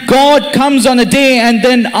 And God comes on a day and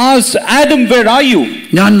then asks Adam, where are you?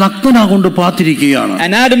 ഞാൻ നഗ്നനാകൊണ്ട് പാത്തിരിക്കുകയാണ്.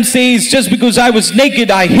 And Adam says, just because I was naked,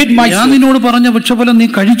 I hid myself. ഞാൻ നിന്നോട് പറഞ്ഞ വൃക്ഷഫലം നീ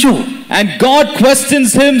കഴിച്ചോ? And God questions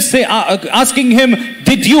him, asking him,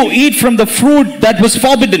 did you eat from the fruit that was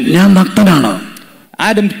forbidden? ഞാൻ നഗ്നനാണ്.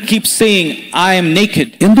 Adam keeps saying, I am naked.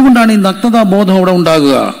 എന്തുകൊണ്ടാണ് ഈ നഗ്നതാ ബോധം അവിടെ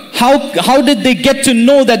ഉണ്ടാകുക? How did they get to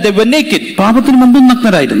know that they were naked? പാപത്തിന് മുമ്പും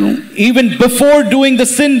നഗ്നരായിരുന്നു. Even before doing the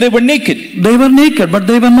sin, they were naked. They were naked, but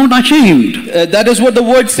they were not ashamed. That is what the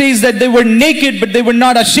word says, that they were naked, but they were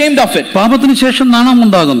not ashamed of it. പാപത്തിന് ശേഷം നാണം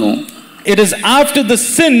ഉണ്ടാകുന്നു. It is after the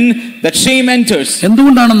sin that shame enters.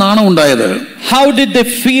 എന്തുകൊണ്ടാണ് നാണം ഉണ്ടായത്? How did they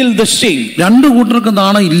feel the shame? രണ്ടു കൂട്ടർക്ക്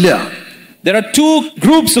നാണം ഇല്ല. There are two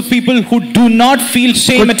groups of people who do not feel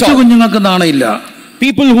shame at all. കുഞ്ഞുങ്ങൾക്ക് നാണം ഇല്ല.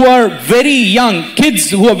 People who are very young, kids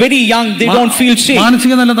who are very young, they don't feel shame.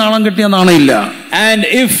 മാനസിക നല്ല നാണം കിട്ടിയ നാണം ഇല്ല. And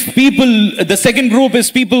if people, the second group is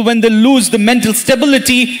people when they lose the mental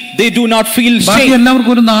stability, they do not feel shame. ബാക്കി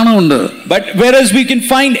എല്ലാവർക്കും ഒരു നാണമുണ്ട്. But whereas we can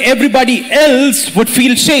find everybody else would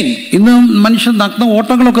feel shame. ഇന്ന് മനുഷ്യൻ നഗ്ന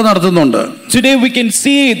ഓട്ടങ്ങളൊക്കെ നടത്തുന്നുണ്ട്. Today we can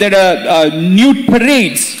see there are nude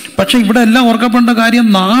parades. പക്ഷെ ഇവിടെ എല്ലാം ഓർക്കപ്പെടേണ്ട കാര്യം,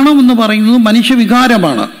 നാണം എന്ന് പറയുന്നത്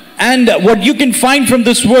മനുഷ്യവികാരമാണ്. And what you can find from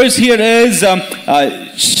this verse here is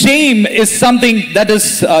shame is something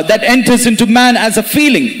that enters into man as a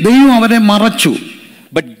feeling. ദൈവം അവരെ മറച്ചു.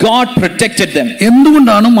 But God protected them.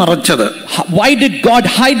 എന്തുകൊണ്ടാണ് മറച്ചത്? Why did God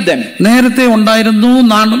hide them? നേരത്തെ ഉണ്ടായിരുന്നു,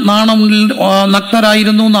 നാണം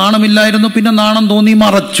നഗ്നരായിരുന്നു, നാണമില്ലായിരുന്നു, പിന്നെ നാണം തോന്നി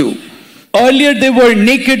മറച്ചു. Earlier they were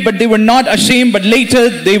naked, but they were not ashamed. But later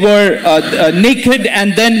they were naked,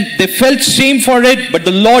 and then they felt shame for it. But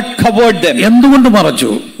the Lord covered them. എന്തുകൊണ്ട്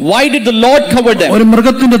മറച്ചു? Why did the Lord cover them? ഒരു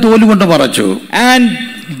മൃഗത്തിന്റെ തോല് കൊണ്ട് മറച്ചു. And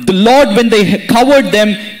the Lord, when they covered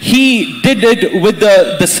them, He did it with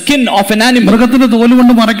the skin of an animal. മൃഗത്തിന്റെ തോല്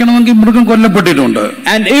കൊണ്ട് മറയ്ക്കണമെങ്കിൽ മൃഗം കൊല്ലപ്പെട്ടിട്ടുണ്ട്.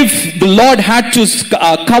 And if the Lord had to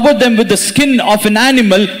cover them with the skin of an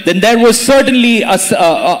animal, then there was certainly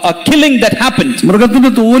a killing that happened.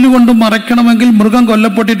 മൃഗത്തിന്റെ തോല് കൊണ്ട് മറയ്ക്കണമെങ്കിൽ മൃഗം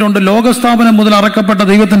കൊല്ലപ്പെട്ടിട്ടുണ്ട്. ലോകസ്ഥാപനം മുതൽ അറക്കപ്പെട്ട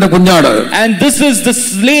ദൈവത്തിന്റെ കുഞ്ഞാട്. And this is the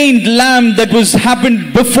slain lamb that was happened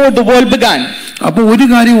before the world began. അപ്പോൾ ഒരു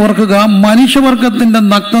കാര്യം ഓർക്കുക, മനുഷ്യവർഗത്തിന്റെ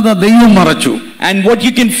നഗ്നത ദൈവം മറച്ചു. And what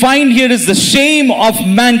you can find here is the shame of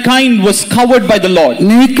mankind was covered by the Lord.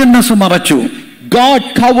 Nakedness മറച്ചു. God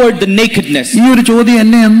covered the nakedness. ഈ ഒരു ചോദ്യം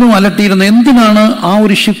എന്നെ എന്നും അലട്ടിയിരുന്നു. എന്തിനാണ് ആ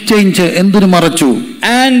ഒരു ഷിഫ്റ്റ് ചേഞ്ച് എന്തിനു മറച്ചു?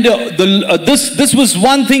 And this was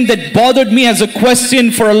one thing that bothered me as a question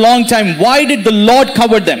for a long time. Why did the Lord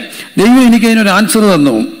cover them? ദൈവം എനിക്ക് അതിനൊരു ആൻസർ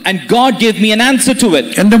തന്നു. And God gave me an answer to it.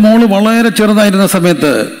 എന്റെ മോള് വളരെ ചെറുതായിരുന്ന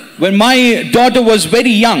സമയത്ത്, when my daughter was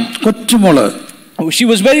very young, കൊച്ചുമോള്, she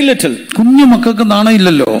was very little. കുഞ്ഞു മക്കൾക്ക്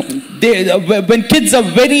നാണമില്ലല്ലോ. When kids are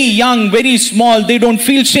very young, very small, they don't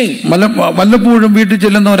feel shame. വല്ലപ്പോഴും വീട്ടിൽ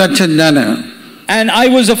ചെല്ലുന്ന ഒരു അച്ഛൻ ഞാന്. And I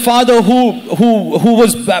was a father who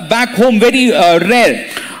was back home very rare.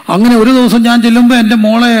 അങ്ങനെ ഒരു ദിവസം ഞാൻ ചെല്ലുമ്പോൾ എന്റെ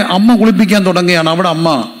മോളെ അമ്മ കുളിപ്പിക്കാൻ തുടങ്ങിയാണ്. അവിടെ അമ്മ.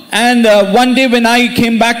 And one day when I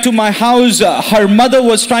came back to my house, her mother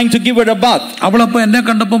was trying to give her a bath. അവളപ്പോ എന്നെ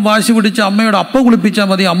കണ്ടപ്പോൾ വാശി പിടിച്ച് അമ്മയോട് അപ്പ കുളിപ്പിച്ചാൽ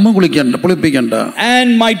മതി, അമ്മ കുളിപ്പിക്കണ്ട. And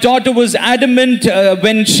my daughter was adamant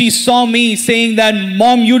when she saw me saying that,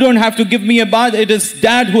 Mom, you don't have to give me a bath, it is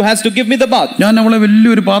Dad who has to give me the bath. ഞാൻ അവളെ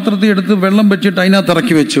വലിയൊരു പാത്രത്തിൽ എടുത്ത് വെള്ളം വെച്ചിട്ട് അതിനകത്ത്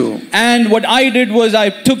ഇറക്കി വെച്ചു. And what I did was I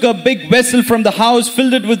took a big vessel from the house,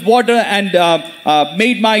 filled it with water, and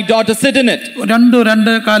made my daughter sit in it.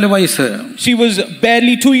 2.5 വയസ്സ്. She was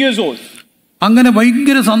barely 2 years old. അങ്ങനെ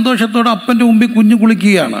ഭയങ്കര സന്തോഷത്തോടെ അപ്പന്റെ മുമ്പിൽ കുഞ്ഞു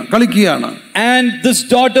കളിക്കുകയാണ്. And this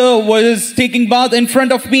daughter was taking bath in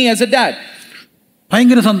front of me as a dad.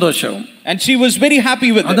 ഭയങ്കര സന്തോഷം. And she was very happy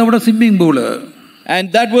with it. അതവിടെ swimming pool. And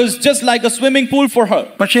that was just like a swimming pool for her.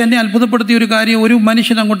 പക്ഷേ എന്നെ അത്ഭുതപ്പെടുത്തിയ ഒരു കാര്യം, ഒരു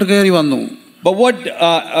മനുഷ്യൻ അങ്ങോട്ട് കയറി വന്നു. But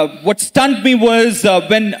what stunned me was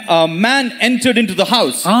when a man entered into the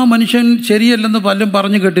house. ആ മനുഷ്യൻ ശരിയല്ലെന്ന് പലരും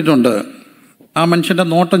പറഞ്ഞു കേട്ടിട്ടുണ്ട്. ആ മനുഷ്യന്റെ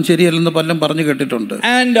നോട്ടം ശരിയല്ലെന്ന് പലരും പറഞ്ഞു കേട്ടിട്ടുണ്ട്.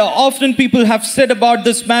 And often people have said about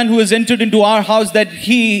this man who has entered into our house that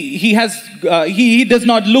he does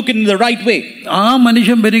not look in the right way. ആ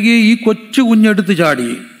മനുഷ്യൻ വരികയും ഈ കൊച്ചു കുഞ്ഞെടുത്ത്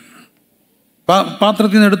ചാടി,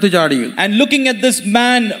 പാത്രത്തിൽ നിന്ന് എടുത്ത് ചാടി. And looking at this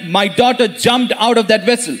man, my daughter jumped out of that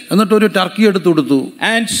vessel. എന്നിട്ട് ഒരു ടർക്കി എടുത്ത് കൊടുത്തു.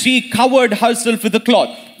 And she covered herself with a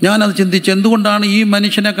cloth. ഞാനത് ചിന്തിച്ചു, എന്തുകൊണ്ടാണ് ഈ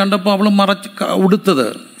മനുഷ്യനെ കണ്ടപ്പോൾ അവൾ ഉടുത്തത്?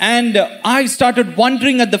 And I started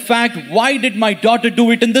wondering at the fact, why did my daughter do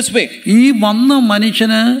it in this way? ഈ വന്ന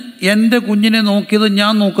മനുഷ്യന് എന്റെ കുഞ്ഞിനെ നോക്കിയത്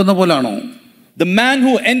ഞാൻ നോക്കുന്ന പോലാണോ? The man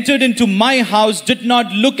who entered into my house did not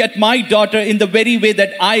look at my daughter in the very way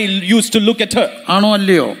that I used to look at her. ആണോ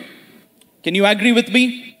അല്ലയോ? Can you agree with me?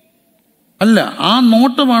 അല്ല, ആ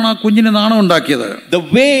നോട്ടമാണ് ആ കുഞ്ഞിന് നാണം ഉണ്ടാക്കിയത്. The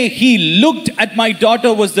way he looked at my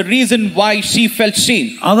daughter was the reason why she felt shame.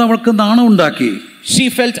 അത് അവൾക്ക് നാണം ഉണ്ടാക്കി. She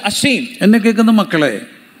felt ashamed. എന്നെ കേൾക്കുന്ന മക്കളെ,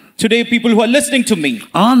 today people who are listening to me,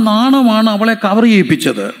 ആ നാണമാണ് അവളെ cover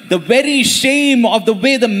ചെയ്യിപ്പിച്ചത്. The very shame of the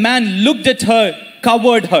way the man looked at her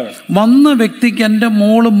covered her. വന്ന വ്യക്തിക്ക് എന്റെ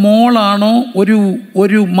മോളാണോ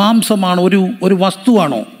ഒരു മാംസമാണോ ഒരു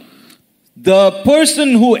വസ്തുവാണോ? The person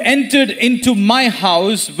who entered into my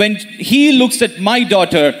house, when he looks at my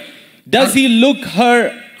daughter, does he look her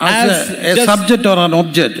as a subject or an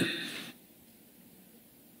object?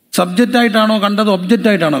 Subject ആയിട്ടാണോ കണ്ടത്, object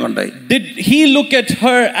ആയിട്ടാണോ കണ്ടത്? Did he look at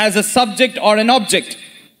her as a subject or an object?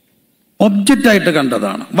 Object ആയിട്ട്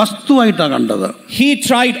കണ്ടതാണ്, വസ്തുവായിട്ടാണ് കണ്ടത്. He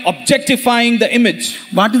tried objectifying the image.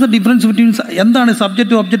 What is the difference between, എന്താണ്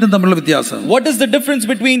സബ്ജക്റ്റും ഒബ്ജക്റ്റും തമ്മിലുള്ള വ്യത്യാസം? What is the difference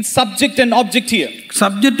between subject and object here?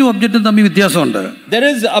 സബ്ജക്റ്റും ഒബ്ജക്റ്റും തമ്മിൽ വ്യത്യാസമുണ്ട്. There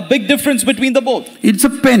is a big difference between the both. It's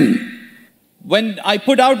a pen. When I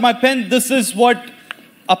put out my pen, this is what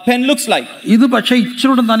a pen looks like. ഇത് പക്ഷേ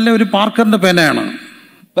ഇച്ചിരി നല്ല ഒരു പാർക്കറിന്റെ പേനയാണ്.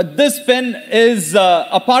 But this pen is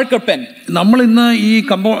a Parker pen. നമ്മൾ ഇന്ന് ഈ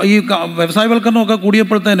വ്യവസായവൽക്കരണമൊക്കെ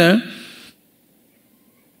കൂടിയപ്പോഴത്തേന്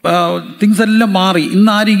things എല്ലാം മാറി.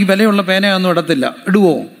 ഇന്ന് ആരും ഈ വിലയുള്ള പേനയൊന്നും ഇടത്തില്ല.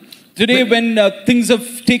 ഇടുവോ? Today when things have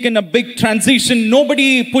taken a big transition, nobody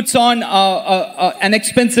puts on an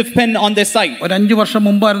expensive pen on their side. ഒരു 5 വർഷം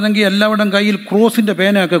മുമ്പായിരുന്നെങ്കിൽ എല്ലാവരുടെയും കയ്യിൽ ക്രോസിന്റെ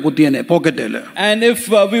പേനയൊക്കെ കുത്തിയേനെ പോക്കറ്റിൽ. And if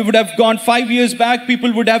we would have gone 5 years back,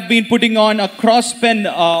 people would have been putting on a cross pen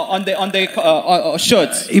on their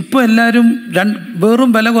shirts. ഇപ്പൊ എല്ലാവരും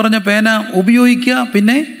വെറും വില കുറഞ്ഞ പേന ഉപയോഗിക്കുക,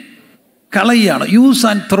 പിന്നെ കളയാണ്. Use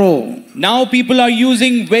and throw. Now people are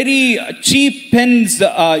using very cheap pens,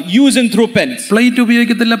 use and throw pens. Plate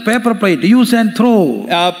ഉപയോഗിക്കത്തില്ല, paper plate, use and throw.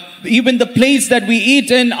 Even the plates that we eat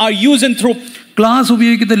in are use and throw. Glass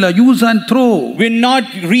ഉപയോഗിക്കത്തില്ല, use and throw. We're not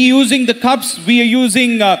reusing the cups, we are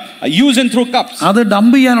using use and throw cups. അത്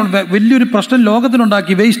dump ചെയ്യാനുള്ള വലിയൊരു പ്രശ്നം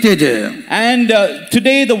ലോകത്തിനുണ്ടാക്കി, wastage. And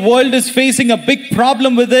today the world is facing a big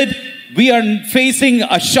problem with it. We are facing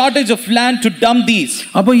a shortage of land to dump these.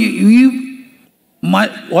 അപ്പോൾ ഈ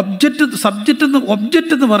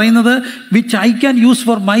object എന്ന് പറയുന്നത് which I can use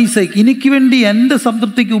for my sake, എനിക്ക് വേണ്ടി എന്റെ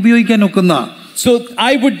സംതൃപ്തിക്ക് ഉപയോഗിക്കാൻ ഒക്കുന്ന. So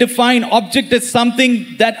I would define object as something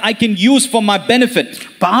that I can use for my benefit.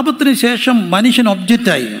 പാപത്തിന് ശേഷം മനുഷ്യൻ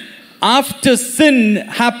ഒബ്ജക്റ്റായി. After sin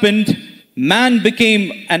happened, man became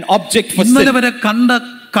an object for sin. ഇന്നലെ വരെ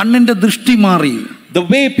കണ്ണിന്റെ ദൃഷ്ടി മാറി. The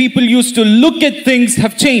way people used to look at things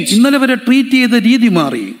have changed. ഇന്നലെ വരെ ട്രീറ്റ് ചെയ്ത രീതി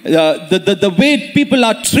മാറി. The way people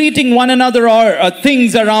are treating one another or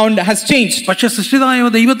things around has changed. പക്ഷേ സൃഷ്ടിതായ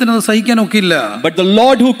ദൈവത്തിന് അത് സഹിക്കാൻ ഒക്കില്ല. But the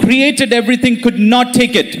Lord who created everything could not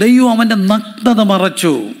take it. ദൈവം അവന്റെ നഗ്നത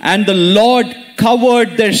മറച്ചു. And the Lord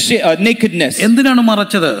covered their nakedness. എന്തിനാണ്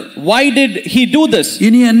മറച്ചത്? Why did he do this?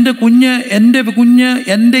 ഇനി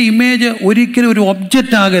എന്റെ ഇമേജ് ഒരിക്കലും ഒരു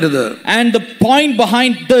ഒബ്ജക്റ്റ് ആകരുത്. And the point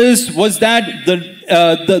behind this was that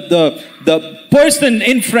the person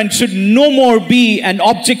in front should no more be an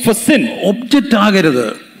object for sin. Object ആകരുത്.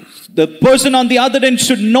 The person on the other end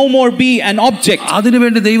should no more be an object.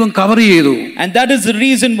 അതിനുവേണ്ടി ദൈവം cover ചെയ്തു. And that is the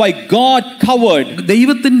reason why God covered.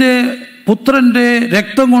 ദൈവത്തിന്റെ പുത്രന്റെ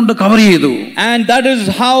രക്തം കൊണ്ട് cover ചെയ്തു. And that is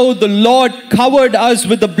how the Lord covered us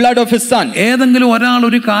with the blood of his son. ഏതെങ്കിലും ഒരാൾ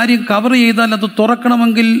ഒരു കാര്യം കവർ ചെയ്താൽ അത്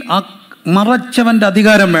തുറക്കണമെങ്കിൽ ആ മറച്ചവന്റെ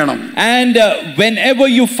അധികാരം വേണം. And whenever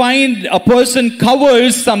you find a person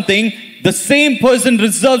covers something, the same person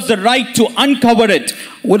reserves the right to uncover it.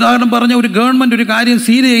 ഉദാഹരണം പറഞ്ഞ ഒരു ഗവൺമെന്റ് ഒരു കാര്യം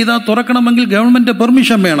സീൽ ചെയ്താൽ തുറക്കണമെങ്കിൽ ഗവൺമെന്റ്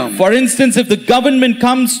പെർമിഷൻ വേണം. For instance, if the government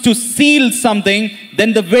comes to seal something, then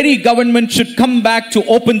the very government should come back to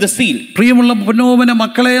open the seal. പ്രിയമുള്ള പൊന്നോമന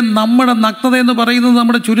മക്കളെ, നമ്മുടെ നഗ്നത എന്ന് പറയുന്നത്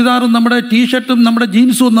നമ്മുടെ ചുരിദാറും നമ്മുടെ ടീഷർട്ടും നമ്മുടെ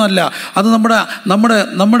ജീൻസും ഒന്നും അല്ല. അത്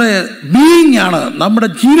നമ്മുടെ ബീയിങ് ആണ്, നമ്മുടെ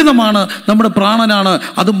ജീവിതമാണ്, നമ്മുടെ പ്രാണനാണ്.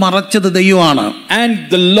 അത് മറച്ചത് ദൈവമാണ്. And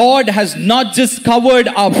the Lord has not just covered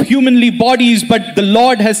our humanly bodies, but the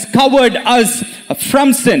Lord has covered us from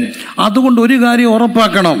sin. അതുകൊണ്ട് ഒരു കാര്യം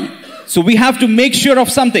ഉറപ്പാക്കണം. So we have to make sure of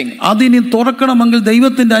something. അതിനി തുറക്കണമെങ്കിൽ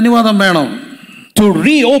ദൈവത്തിന്റെ അനുവാദം വേണം. To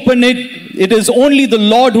reopen it, it is only the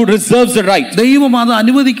Lord who reserves the right. ദൈവം അത്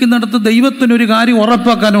അനുവദിക്കുന്നിടത്ത് ദൈവത്തിന് ഒരു കാര്യം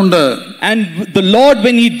ഉറപ്പാക്കാനുണ്ട്. And the Lord,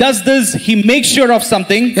 when he does this, he makes sure of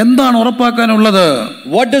something. എന്താണ് ഉറപ്പാക്കാനുള്ളത്?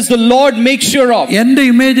 What does the Lord make sure of? എന്റെ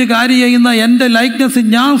image carry ചെയ്യുന്ന എന്റെ likeness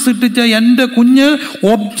ഞാൻ സൃഷ്ടിച്ച എന്റെ കുഞ്ഞ്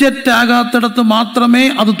ഒബ്ജക്റ്റ് ആകാത്തിടത്ത് മാത്രമേ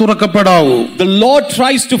അത് തുറക്കപ്പെടാവൂ. The Lord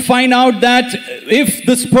tries to find out that if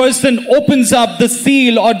this person opens up the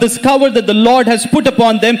seal or this cover that the Lord has put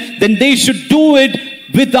upon them, then they should do it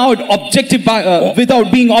without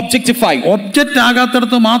being objectified. Object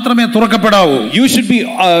ആകാത്തിടത്ത് മാത്രമേ തുറക്കപ്പെടാവൂ. You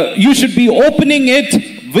should be opening it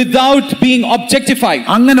without being objectified.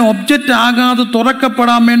 അങ്ങനെ object ആകാതെ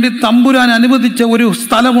തുറക്കപ്പെടാൻ വേണ്ടി തമ്പുരാൻ അനുവദിച്ച ഒരു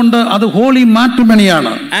സ്ഥലമുണ്ട്. അത് holy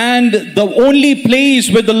മാട്രിമണിയാണ്. And the only place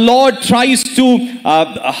where the Lord tries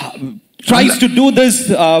to do this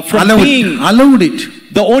from being allowed it.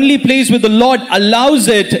 The only place where the Lord allows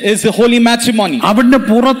it is the holy matrimony. അവന്റെ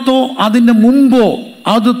പുറത്തോ അതിന്റെ മുമ്പോ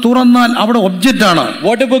അത് തുറന്നാൽ അവിടെ ഒബ്ജക്റ്റ് ആണ്.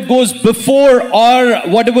 Whatever goes before or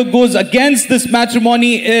whatever goes against this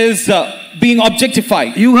matrimony is being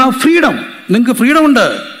objectified. You have freedom. നിങ്ങൾക്ക് freedom ഉണ്ട്.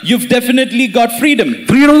 You've definitely got freedom.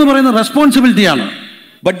 Freedom എന്ന് പറയുന്നത് റെസ്പോൺസിബിലിറ്റി ആണ്.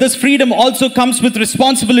 But this freedom also comes with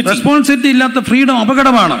responsibility. Responsibility ഇല്ലാത്ത freedom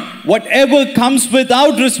അപകടമാണ്. Whatever comes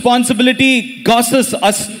without responsibility causes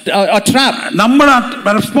us a trap. നമ്മുടെ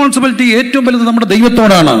responsibility ഏറ്റവും വലുത് നമ്മുടെ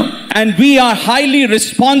ദൈവത്തോടാണ്. And we are highly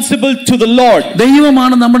responsible to the Lord.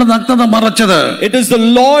 ദൈവമാണ് നമ്മുടെ നഗ്നത മറച്ചത്. It is the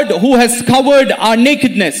Lord who has covered our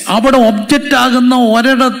nakedness. അവിടെ ഒബ്ജക്റ്റ് ആകുന്ന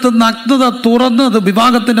ഒരിടത്ത് നഗ്നത തുറന്നത്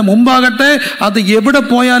വിവാഹത്തിന്റെ മുമ്പാകട്ടെ അത് എവിടെ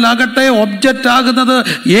പോയാലാകട്ടെ ഒബ്ജക്റ്റ് ആകുന്നത്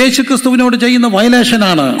യേശുക്രിസ്തുവിനോട് ചെയ്യുന്ന വയലേഷൻ ആണ്.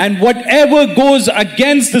 And whatever goes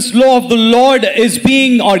against this law of the Lord is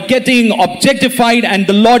being or getting objectified, and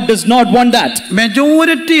the Lord does not want that.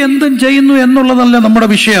 Majority എന്തും ചെയ്യുന്നു എന്നുള്ളതല്ല നമ്മുടെ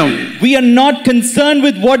വിഷയം. We are not concerned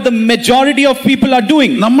with what the majority of people are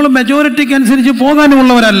doing. നമ്മൾ മെജോറിറ്റിക്ക് അനുസരിച്ച്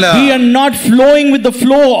പോകാനുള്ളവരല്ല. We are not flowing with the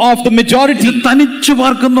flow of the majority. തനിച്ചു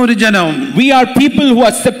പാർക്കുന്ന ഒരു ജനം. We are people who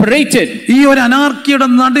are separated. ഈ ഒരു അനാർക്കിയുടെ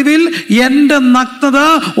നടുവിൽ എന്റെ നഗ്നത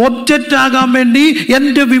ഒബ്ജക്റ്റ് ആകാൻ വേണ്ടി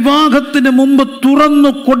എന്റെ വിവാഹത്തിന് മുമ്പ് തുറന്നു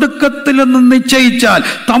കൊടുക്കത്തില്ലെന്ന് നിശ്ചയിച്ചാൽ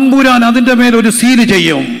തമ്പുരാൻ അതിന്റെ മേൽ ഒരു സീൽ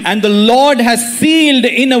ചെയ്യും. And the Lord has sealed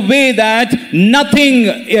in a way that nothing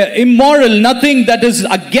immoral, nothing that is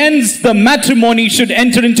against the matrimony should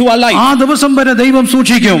enter into our life. ആ ദിവസം വരെ ദൈവം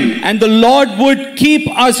സൂക്ഷിക്കും. And the Lord would keep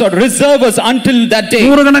us or reserve us until that day.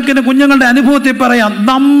 നൂറുകണക്കിന് കുഞ്ഞുങ്ങളുടെ അനുഭവത്തിൽ പറയാം,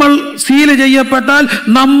 നമ്മൾ സീൽ ചെയ്യപ്പെട്ടാൽ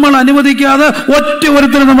നമ്മൾ അനുവദിക്കാതെ ഒറ്റ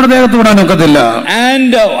ഒരുത്തരും നമ്മുടെ ദേഹത്ത് വിടാൻ ഒക്കത്തില്ല.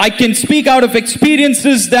 And I can speak out of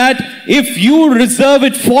experiences that if you reserve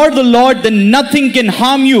it for the Lord, then nothing can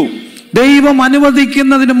harm you. ദൈവം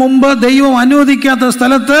അനുവദിക്കുന്നതിന് മുമ്പ് ദൈവം അനുവദിക്കാത്ത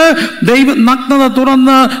സ്ഥലത്ത് ദൈവ നഗ്നത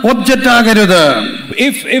തുറന്ന് ഒബ്ജക്റ്റ് ആകരുത്.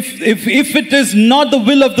 If it is not the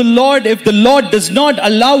will of the Lord, if the Lord does not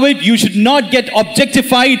allow it, you should not get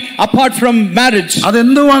objectified apart from marriage.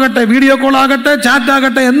 അതെന്തുവാകട്ടെ, video call ആകട്ടെ, ചാറ്റ്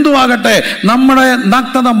ആകട്ടെ, എന്തുവാകട്ടെ, നമ്മുടെ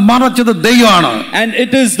നഗ്നത മറച്ചത് ദൈവമാണ്. And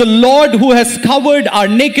it is the Lord who has covered our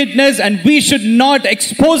nakedness, and we should not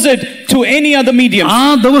expose it to any other medium. ആ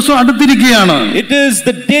ദിവസം അടുത്തിരിക്കുകയാണ്. It is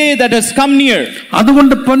the day that has has come near.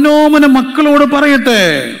 അതുകൊണ്ട് പൊന്നോമന മക്കളോട് പറയട്ടെ,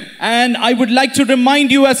 And I would like to remind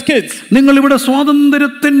you as kids, നിങ്ങൾ ഇവിടെ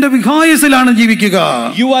സ്വാതന്ത്ര്യത്തിന്റെ വിഹായസിലാണ് ജീവിക്കുക.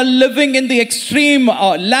 you are living in the extreme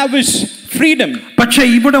lavish freedom. പക്ഷേ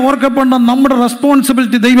ഇവിടെ ഓർക്കപ്പെടേണ്ട നമ്മുടെ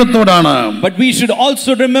responsibility ദൈവത്തോടാണ്. But we should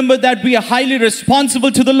also remember that we are highly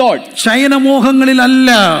responsible to the Lord. ശയനമോഹങ്ങളിലല്ല,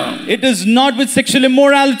 it is not with sexual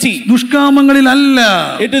immorality, ദുഷ്കാമങ്ങളിലല്ല,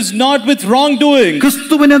 it is not with wrongdoing.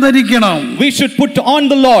 ക്രിസ്തുവിനെ ധരിക്കണം. We should put on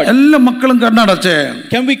the Lord. എല്ലാ മക്കളും കണ്ണടച്ചേ.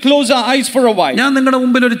 Can we close our eyes for a while? ഞാൻ നിങ്ങളുടെ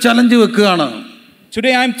മുമ്പിൽ ഒരു challenge വെക്കുകയാണ്.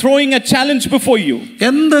 Today I am throwing a challenge before you.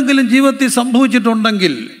 എന്തെങ്കിലും ജീവിതത്തിൽ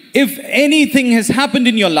സംഭവിച്ചിട്ടുണ്ടെങ്കിൽ, if anything has happened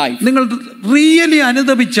in your life, നിങ്ങൾ really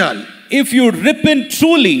അനുതപിച്ചാൽ, if you repent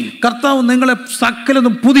truly, കർത്താവ് നിങ്ങളെ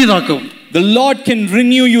സകലതും പുതിയതാക്കും. the Lord can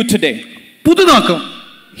renew you today. പുതിയതാക്കും.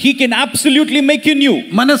 He can absolutely make you new.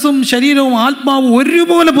 മനസ്സും ശരീരവും ആത്മാവും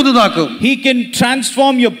ഒരുപോലെ പുതിയതാക്കും. He can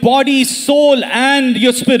transform your body, soul and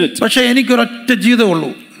your spirit. പക്ഷേ എനിക്കൊരൊറ്റ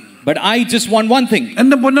ജീവിതമുള്ളൂ. But I just want one thing.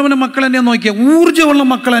 എൻ്റെ പൊന്നവനെ മക്കൾ എന്നെ നോക്കിയ ഊർജ്ജമുള്ള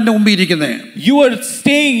മക്കൾ എൻ്റെ മുമ്പിൽ ഇരിക്കുന്നേ. You are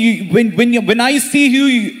staying, when I see you,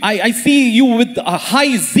 I see you with a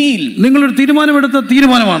high zeal. നിങ്ങളൊരു തീരുമാനമെടുത്ത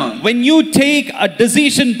തീരുമാനമാണ്. When you take a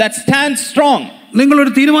decision that stands strong.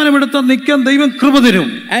 നിങ്ങളൊരു തീരുമാനമെടുത്ത നിൽക്കാൻ ദൈവം കൃപ തരും.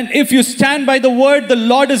 And if you stand by the word, the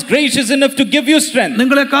Lord is gracious enough to give you strength.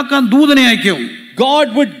 നിങ്ങളെ കാക്കാൻ ദൂതനെ അയക്കും. God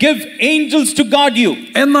would give angels to guard you.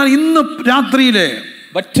 എന്നാൽ ഇന്ന് രാത്രിയിലെ,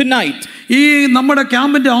 but tonight, ഈ നമ്മുടെ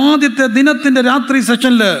ക്യാമ്പിന്റെ ആദ്യത്തെ ദിനത്തിന്റെ രാത്രി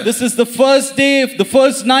സെഷനിൽ, this is the first day, the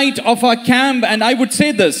first night of our camp, and I would say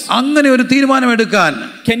this, അങ്ങനെ ഒരു തീരുമാനം എടുക്കാൻ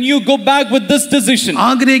can you go back with this decision?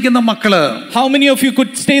 ആഗ്രഹിക്കുന്ന മക്കള്, how many of you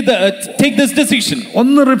could take this decision?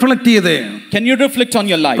 ഒന്ന് reflect ചെയ്തേ. Can you reflect on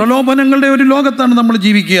your life? പ്രലോഭനങ്ങളുടെ ഒരു ലോകത്താണ് നമ്മൾ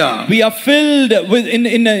ജീവിക്കുക. We are filled with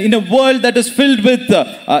in a world that is filled with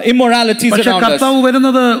immoralities around us. പക്ഷേ കർത്താവ്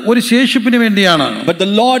വരുന്നത് ഒരു ശേഷിപ്പിന് വേണ്ടിയാണ്. But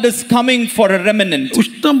the Lord is coming for a remnant.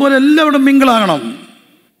 ഇഷ്ടം പോലെ എല്ലാവരും മിങ്കിളാകണം.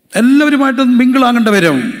 എല്ലാവരുമായിട്ട് മിങ്കിളാകേണ്ടി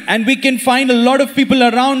വരും. And we can find a lot of people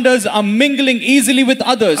around us are mingling easily with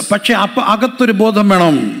others. പക്ഷേ അകത്തൊരു ബോധം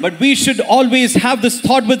വേണം. But we should always have this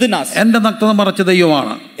thought within us. എൻ്റെ നഗ്നത മറച്ച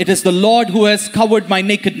ദൈവമാണ്. It is the Lord who has covered my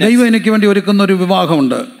nakedness. ദൈവം എനിക്ക് വേണ്ടി ഒരുക്കുന്ന ഒരു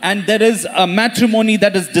വിവാഹമുണ്ട്. And there is a matrimony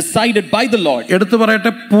that is decided by the Lord. എടുത്തു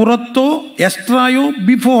പറയട്ടെ, പുറത്തോ എക്സ്ട്രായോ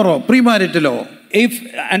ബിഫോറോ പ്രീമാരിറ്റലോ,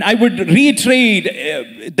 and I would reiterate,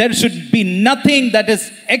 there should be nothing that is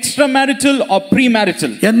extramarital or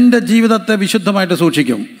premarital. എൻ്റെ ജീവിതത്തെ വിശുദ്ധമായിട്ട്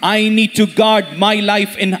സൂക്ഷിക്കും. I need to guard my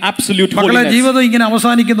life in absolute മക്കളെ, holiness. ജീവിതം ഇങ്ങനെ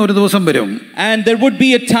അവസാനിക്കുന്ന ഒരു ദിവസം വരും. And there would be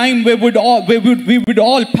a time where we would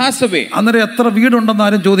all pass away. അന്നേരം എത്ര വീടുണ്ടെന്ന്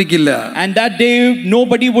ആരും ചോദിക്കില്ല. And that day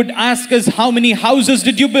nobody would ask us how many houses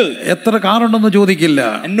did you build. എത്ര കാറുണ്ടെന്ന് ചോദിക്കില്ല.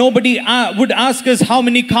 And nobody would ask us how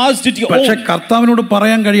many cars did you own. പക്ഷേ കർത്താവിനോട്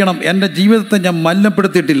പറയാൻ കഴിയണം, എൻ്റെ ജീവിതത്തെ ഞാൻ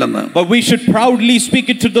മലിനപ്പെടുത്തിയിട്ടില്ലെന്ന്. But we should proudly speak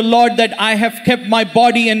it to the Lord that I have kept my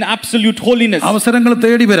body in absolute holiness. അവസരങ്ങൾ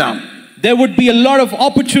തേടി വരാം. There would be a lot of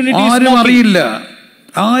opportunities ആരും അറിയില്ല,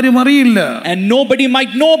 ആരും അറിയില്ല, and nobody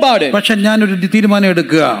might know about it. പക്ഷെ ഞാനൊരു തീരുമാനം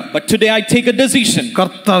എടുക്കുക. But today I take a decision.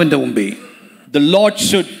 കർത്താവിന്റെ മുമ്പിൽ the Lord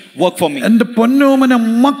should work for me. എൻ്റെ പൊന്നോമന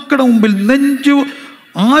മക്കളുടെ മുമ്പിൽ നെഞ്ചു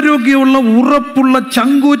ആരോഗ്യമുള്ള ഉറപ്പുള്ള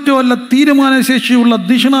ചങ്കൂറ്റമല്ല തീരുമാനശേഷിയുള്ള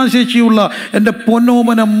ദിശനാശേഷിയുള്ള എൻ്റെ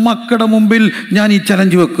പൊന്നോമന മക്കളുടെ മുമ്പിൽ ഞാൻ ഈ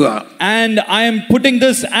ചലഞ്ച് വെക്കുക. And I am putting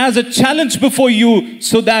this as a challenge before you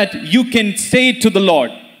so that you can say to the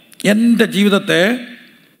Lord, എൻ്റെ ജീവിതത്തെ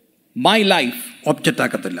my life ഒബ്ജക്റ്റ്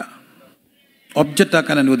ആക്കത്തില്ല, ഒബ്ജക്റ്റ്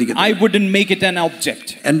ആക്കാൻ അനുവദിക്കത്തില്ല. I wouldn't make it an object.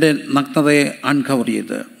 എൻ്റെ നഗ്നതയെ അൺകവർ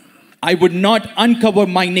ചെയ്ത്, I would not uncover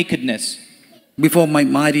my nakedness before my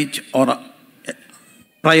marriage or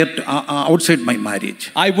prior to outside my marriage.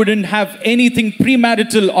 I wouldn't have anything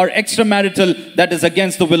premarital or extramarital that is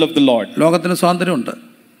against the will of the Lord. ലോകത്തിന് സ്വാതന്ത്ര്യമുണ്ട്.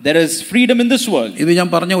 There is freedom in this world. ഇത് ഞാൻ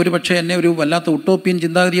പറഞ്ഞ ഒരു പക്ഷേ എന്നെ ഒരു വല്ലാത്ത ഉട്ടോപ്പിയൻ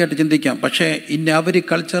ചിന്താഗതിയായിട്ട് ചിന്തിക്കാം. പക്ഷേ in every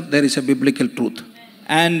culture there is a biblical truth.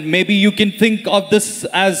 And maybe you can think of this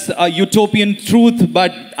as a utopian truth,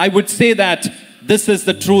 but I would say that this is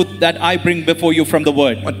the truth that I bring before you from the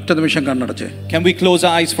word. ഒറ്റ നിമിഷം കണ്ണടച്ച്. Can we close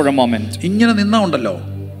our eyes for a moment? ഇങ്ങനെ നിന്നാ ഉണ്ടല്ലോ,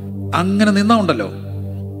 അങ്ങനെ നിന്നാ ഉണ്ടല്ലോ,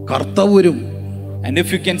 കർത്താവ് വരും. And if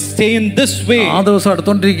you can stay in this way, ആ ദിവസം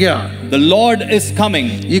അടുത്തോണ്ടിരിക്കുക. the Lord is coming.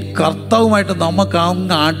 ഈ കർത്താവുമായിട്ട് നമുക്ക്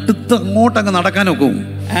അങ്ങ് അടുത്ത് അങ്ങോട്ടങ്ങ് നടക്കാൻ ഒക്കും.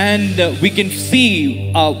 And we can see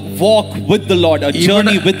a walk with the Lord, a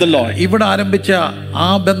journey with the Lord. ഇവിടെ ആരംഭിച്ച ആ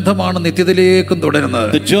ബന്ധമാണ് നിത്യത്തിലേക്കും തുടരുന്നത്.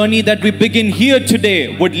 The journey that we begin here today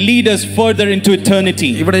would lead us further into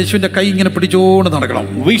eternity. ഇവിടെ യേശുവിന്റെ കൈ ഇങ്ങനെ പിടിച്ചോണ്ട് നടക്കണം.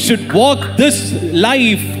 We should walk this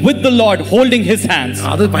life with the Lord, holding His hands.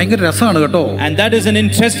 അത് ഭയങ്കര രസമാണ് കേട്ടോ. And that is an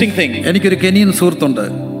interesting thing. എനിക്കൊരു കെനിയൻ സുഹൃത്തുണ്ട്.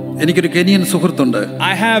 എനിക്കൊരു Kenyan സുഹൃത്തുണ്ട്.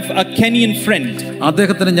 I have a Kenyan friend.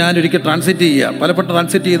 അദ്ദേഹത്തിന് ഞാൻ ഒരിക്കൽ ട്രാൻസ്ലേറ്റ് ചെയ്യുക, പലപ്പോഴും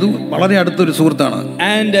ട്രാൻസ്ലേറ്റ് ചെയ്തു. വളരെ അടുത്തൊരു സുഹൃത്താണ്.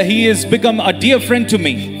 And he has become a dear friend to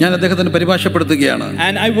me. ഞാൻ അദ്ദേഹത്തിന് പരിഭാഷപ്പെടുത്തുകയാണ്.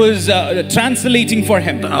 And I was translating for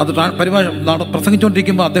him. അത്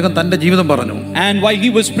പ്രസംഗിച്ചുകൊണ്ടിരിക്കുമ്പോൾ അദ്ദേഹം തന്റെ ജീവിതം പറഞ്ഞു. And while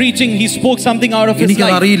he was preaching, he spoke something out of his life.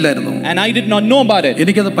 എനിക്കത് അറിയില്ലായിരുന്നു. And I did not know about it.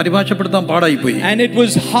 എനിക്കത് പരിഭാഷപ്പെടുത്താൻ പാടായി പോയി. And it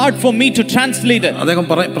was hard for me to translate it. അദ്ദേഹം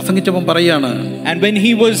പ്രസംഗിച്ചപ്പോൾ പറയാണ്. And when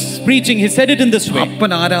he was preaching, he said it in this way.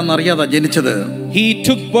 അപ്പൻ ആരാന്ന് അറിയാതെ ജനിച്ചത്. He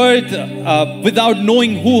took birth without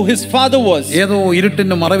knowing who his father was. ഏതോ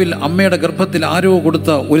ഇരുട്ടിന്റെ മറവിൽ അമ്മയുടെ ഗർഭത്തിൽ ആരോ കൊടുത്ത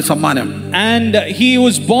ഒരു സമ്മാനം. And he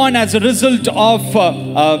was born as a result of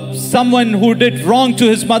someone who did wrong to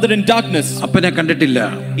his mother in darkness. അപ്പനെ കണ്ടിട്ടില്ല.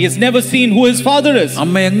 He has never seen who his father is.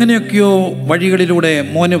 അമ്മ എങ്ങനെയൊക്കെയോ വഴികളിലൂടെ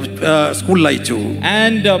മോനെ സ്കൂളിൽ അയച്ചു.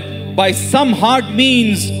 And by some hard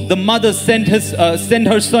means the mother sent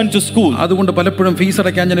her son to school. അതുകൊണ്ട് പലപ്പോഴും ഫീസ്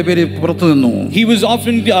അടയ്ക്കാഞ്ഞതിന്റെ പേരിൽ പുറത്തു നിന്നു. He was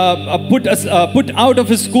often put out of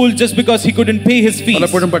his school just because he couldn't pay his fees.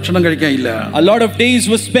 പലപ്പോഴും ഭക്ഷണം കഴിക്കാനില്ല. A lot of days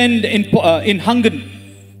were spent in hunger.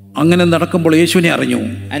 അങ്ങനെ നടക്കുമ്പോൾ യേശുവിനെ അറിഞ്ഞു.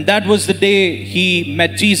 And that was the day he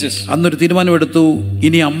met Jesus. അന്നൊരു തീരുമാനമെടുത്തു,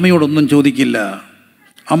 ഇനി അമ്മയോടൊന്നും ചോദിക്കില്ല.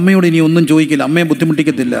 അമ്മയോട് ഇനി ഒന്നും ചോദിക്കില്ല, അമ്മയെ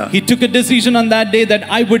ബുദ്ധിമുട്ടിക്കത്തില്ല. He took a decision on that day that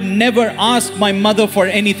I would never ask my mother for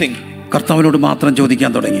anything. കർത്താവിനോട് മാത്രം ചോദിക്കാൻ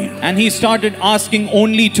തുടങ്ങി. And he started asking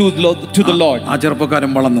only to the Lord. ആ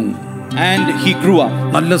ചെറുപ്പക്കാരൻ വളർന്നു. And he grew up.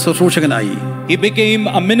 നല്ല ശുശ്രൂഷകനായി. He became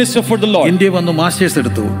a minister for the Lord. ഇന്ത്യയിൽ വന്ന്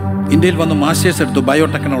മാസ്റ്റേഴ്സ് എടുത്തു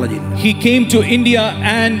biotechnology. He came to India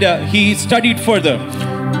and he studied further.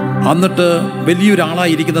 എന്നിട്ട്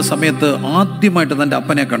വലിയൊരാളായി ഇരിക്കുന്ന സമയത്ത് ആദ്യമായിട്ട് തന്റെ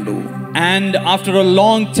അപ്പനെ കണ്ടു. And after a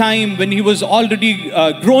long time, when he was already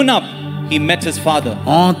grown up, he met his father.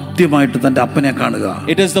 ആദ്യമായിട്ട് തന്റെ അപ്പനെ കാണുക.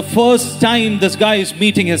 It is the first time this guy is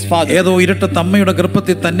meeting his father. ഏതോ ഇരട്ട അമ്മയുടെ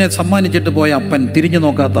ഗർഭത്തിൽ തന്നെ സമ്മാനിച്ചിട്ട് പോയ അപ്പൻ, തിരിഞ്ഞു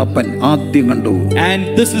നോക്കാത്ത അപ്പൻ ആദ്യം കണ്ടു. And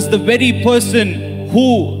this is the very person who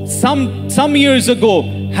some years ago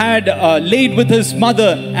had laid with his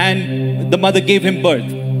mother and the mother gave him birth.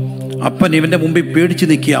 അപ്പൻ ഇവന്റെ മുമ്പിൽ പേടിച്ചു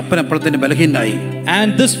നിൽക്കുക. അപ്പൻ അപ്പോഴത്തേന് ബലഹീനായി. And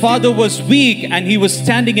this father was weak and he was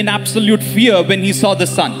standing in absolute fear when he saw the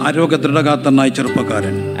son. ആരോഗ്യ ദൃഢഗാത്രനായ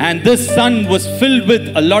ചെറുപ്പക്കാരൻ. And this son was filled with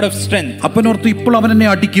a lot of strength. അപ്പനോർത്തു ഇപ്പോൾ അവൻ എന്നെ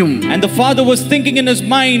അടിക്കും. And the father was thinking in his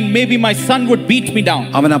mind, maybe my son would beat me down.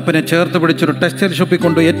 അവൻ അപ്പനെ ചേർത്ത് പിടിച്ചൊരു ടെക്സ്റ്റൈൽ ഷോപ്പിൽ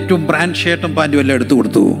കൊണ്ട് ഏറ്റവും ബ്രാൻഡ് ഷർട്ടും പാന്റും എല്ലാം എടുത്തു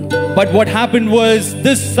കൊടുത്തു. But what happened was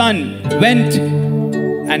this son went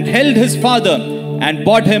and held his father and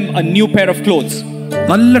bought him a new pair of clothes.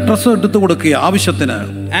 നല്ല ഡ്രസ്സ് എടുത്തു കൊടുക്കുക ആവശ്യത്തിന്.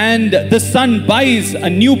 And the son buys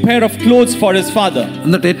a new pair of clothes for his father.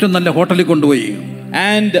 എന്നിട്ട് ഏറ്റവും നല്ല ഹോട്ടലിൽ കൊണ്ടുപോയി.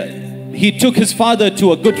 And he took his father to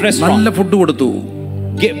a good restaurant. നല്ല ഫുഡ് കൊടുത്തു.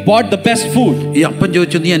 Bought the best food. ഈ അപ്പൻ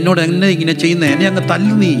ചോദിച്ചു, നീ എന്നോട് എങ്ങനെ ഇങ്ങനെ ചെയ്യുന്നേ? എന്നെ അങ്ങ്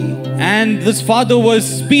തല്ലു നീ. And this father was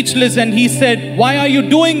speechless and he said, why are you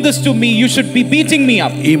doing this to me? You should be beating me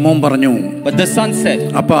up. ഈ മോൻ പറഞ്ഞു, But the son said,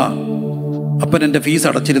 അപ്പൻ എന്റെ fees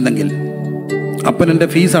അടച്ചിരുന്നെങ്കിൽ.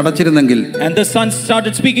 And the son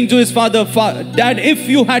started speaking to his father, Dad, if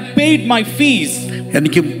you had paid my fees,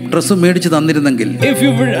 എനിക്ക് dress മേടിച്ചു തന്നിരുന്നെങ്കിൽ, if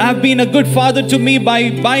you would have been a good father to me by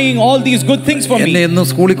buying all these good things for me, എന്നെ എന്നും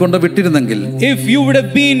സ്കൂളിൽ കൊണ്ട് വിട്ടിരുന്നെങ്കിൽ, if you would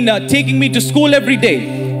have been taking me to school every day,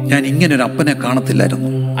 ഞാൻ ഇങ്ങനെ ഒരു അപ്പനെ കാണത്തില്ലായിരുന്നു.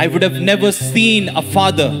 I would have never seen a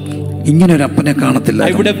father. ഇങ്ങനെ ഒരു അപ്പനെ കാണത്തില്ല.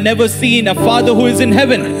 I would have never seen a father who is in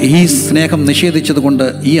heaven. ഈ സ്നേഹം നിഷേധിച്ചതുകൊണ്ട്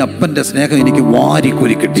ഈ അപ്പന്റെ സ്നേഹം എനിക്ക്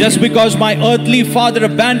വാരിക്കോരി കിട്ടി. Just because my earthly father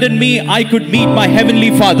abandoned me, I could meet my heavenly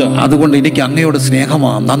father. അതുകൊണ്ട് എനിക്ക് അങ്ങയോട്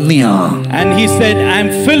സ്നേഹമാ, നന്ദിയാ. And he said, I am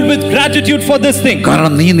filled with gratitude for this thing.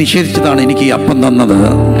 കാരണം നീ നിഷേധിച്ചതാണ് എനിക്ക് ഈ അപ്പം തന്നത്.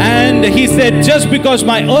 And he said, just because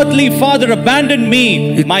my earthly father abandoned me,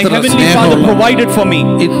 my heavenly father provided for me.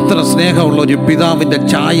 ഇത്ര സ്നേഹമുള്ള ഒരു പിതാവിന്റെ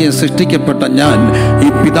ഛായയെ സൃഷ്ടിക്കപ്പെട്ട ഞാൻ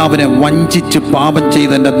ഈ പിതാവിനെ വഞ്ചിച്ച് പാപം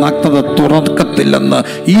ചെയ്ത് എൻ്റെ നഗ്നത തുറക്കത്തില്ലെന്ന്,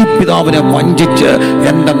 ഈ പിതാവിനെ വഞ്ചിച്ച്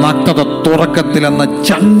എൻ്റെ നഗ്നത തുറക്കത്തില്ലെന്ന്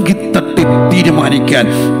ചങ്കിത്തട്ടി തീരുമാനിക്കാൻ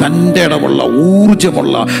തൻ്റെ ഇടമുള്ള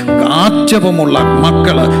ഊർജമുള്ള ആർജവമുള്ള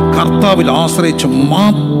മക്കള് കർത്താവിൽ ആശ്രയിച്ച്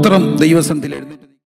മാത്രം ദൈവസന്നിധിയിൽ എഴുന്നേൽക്കും.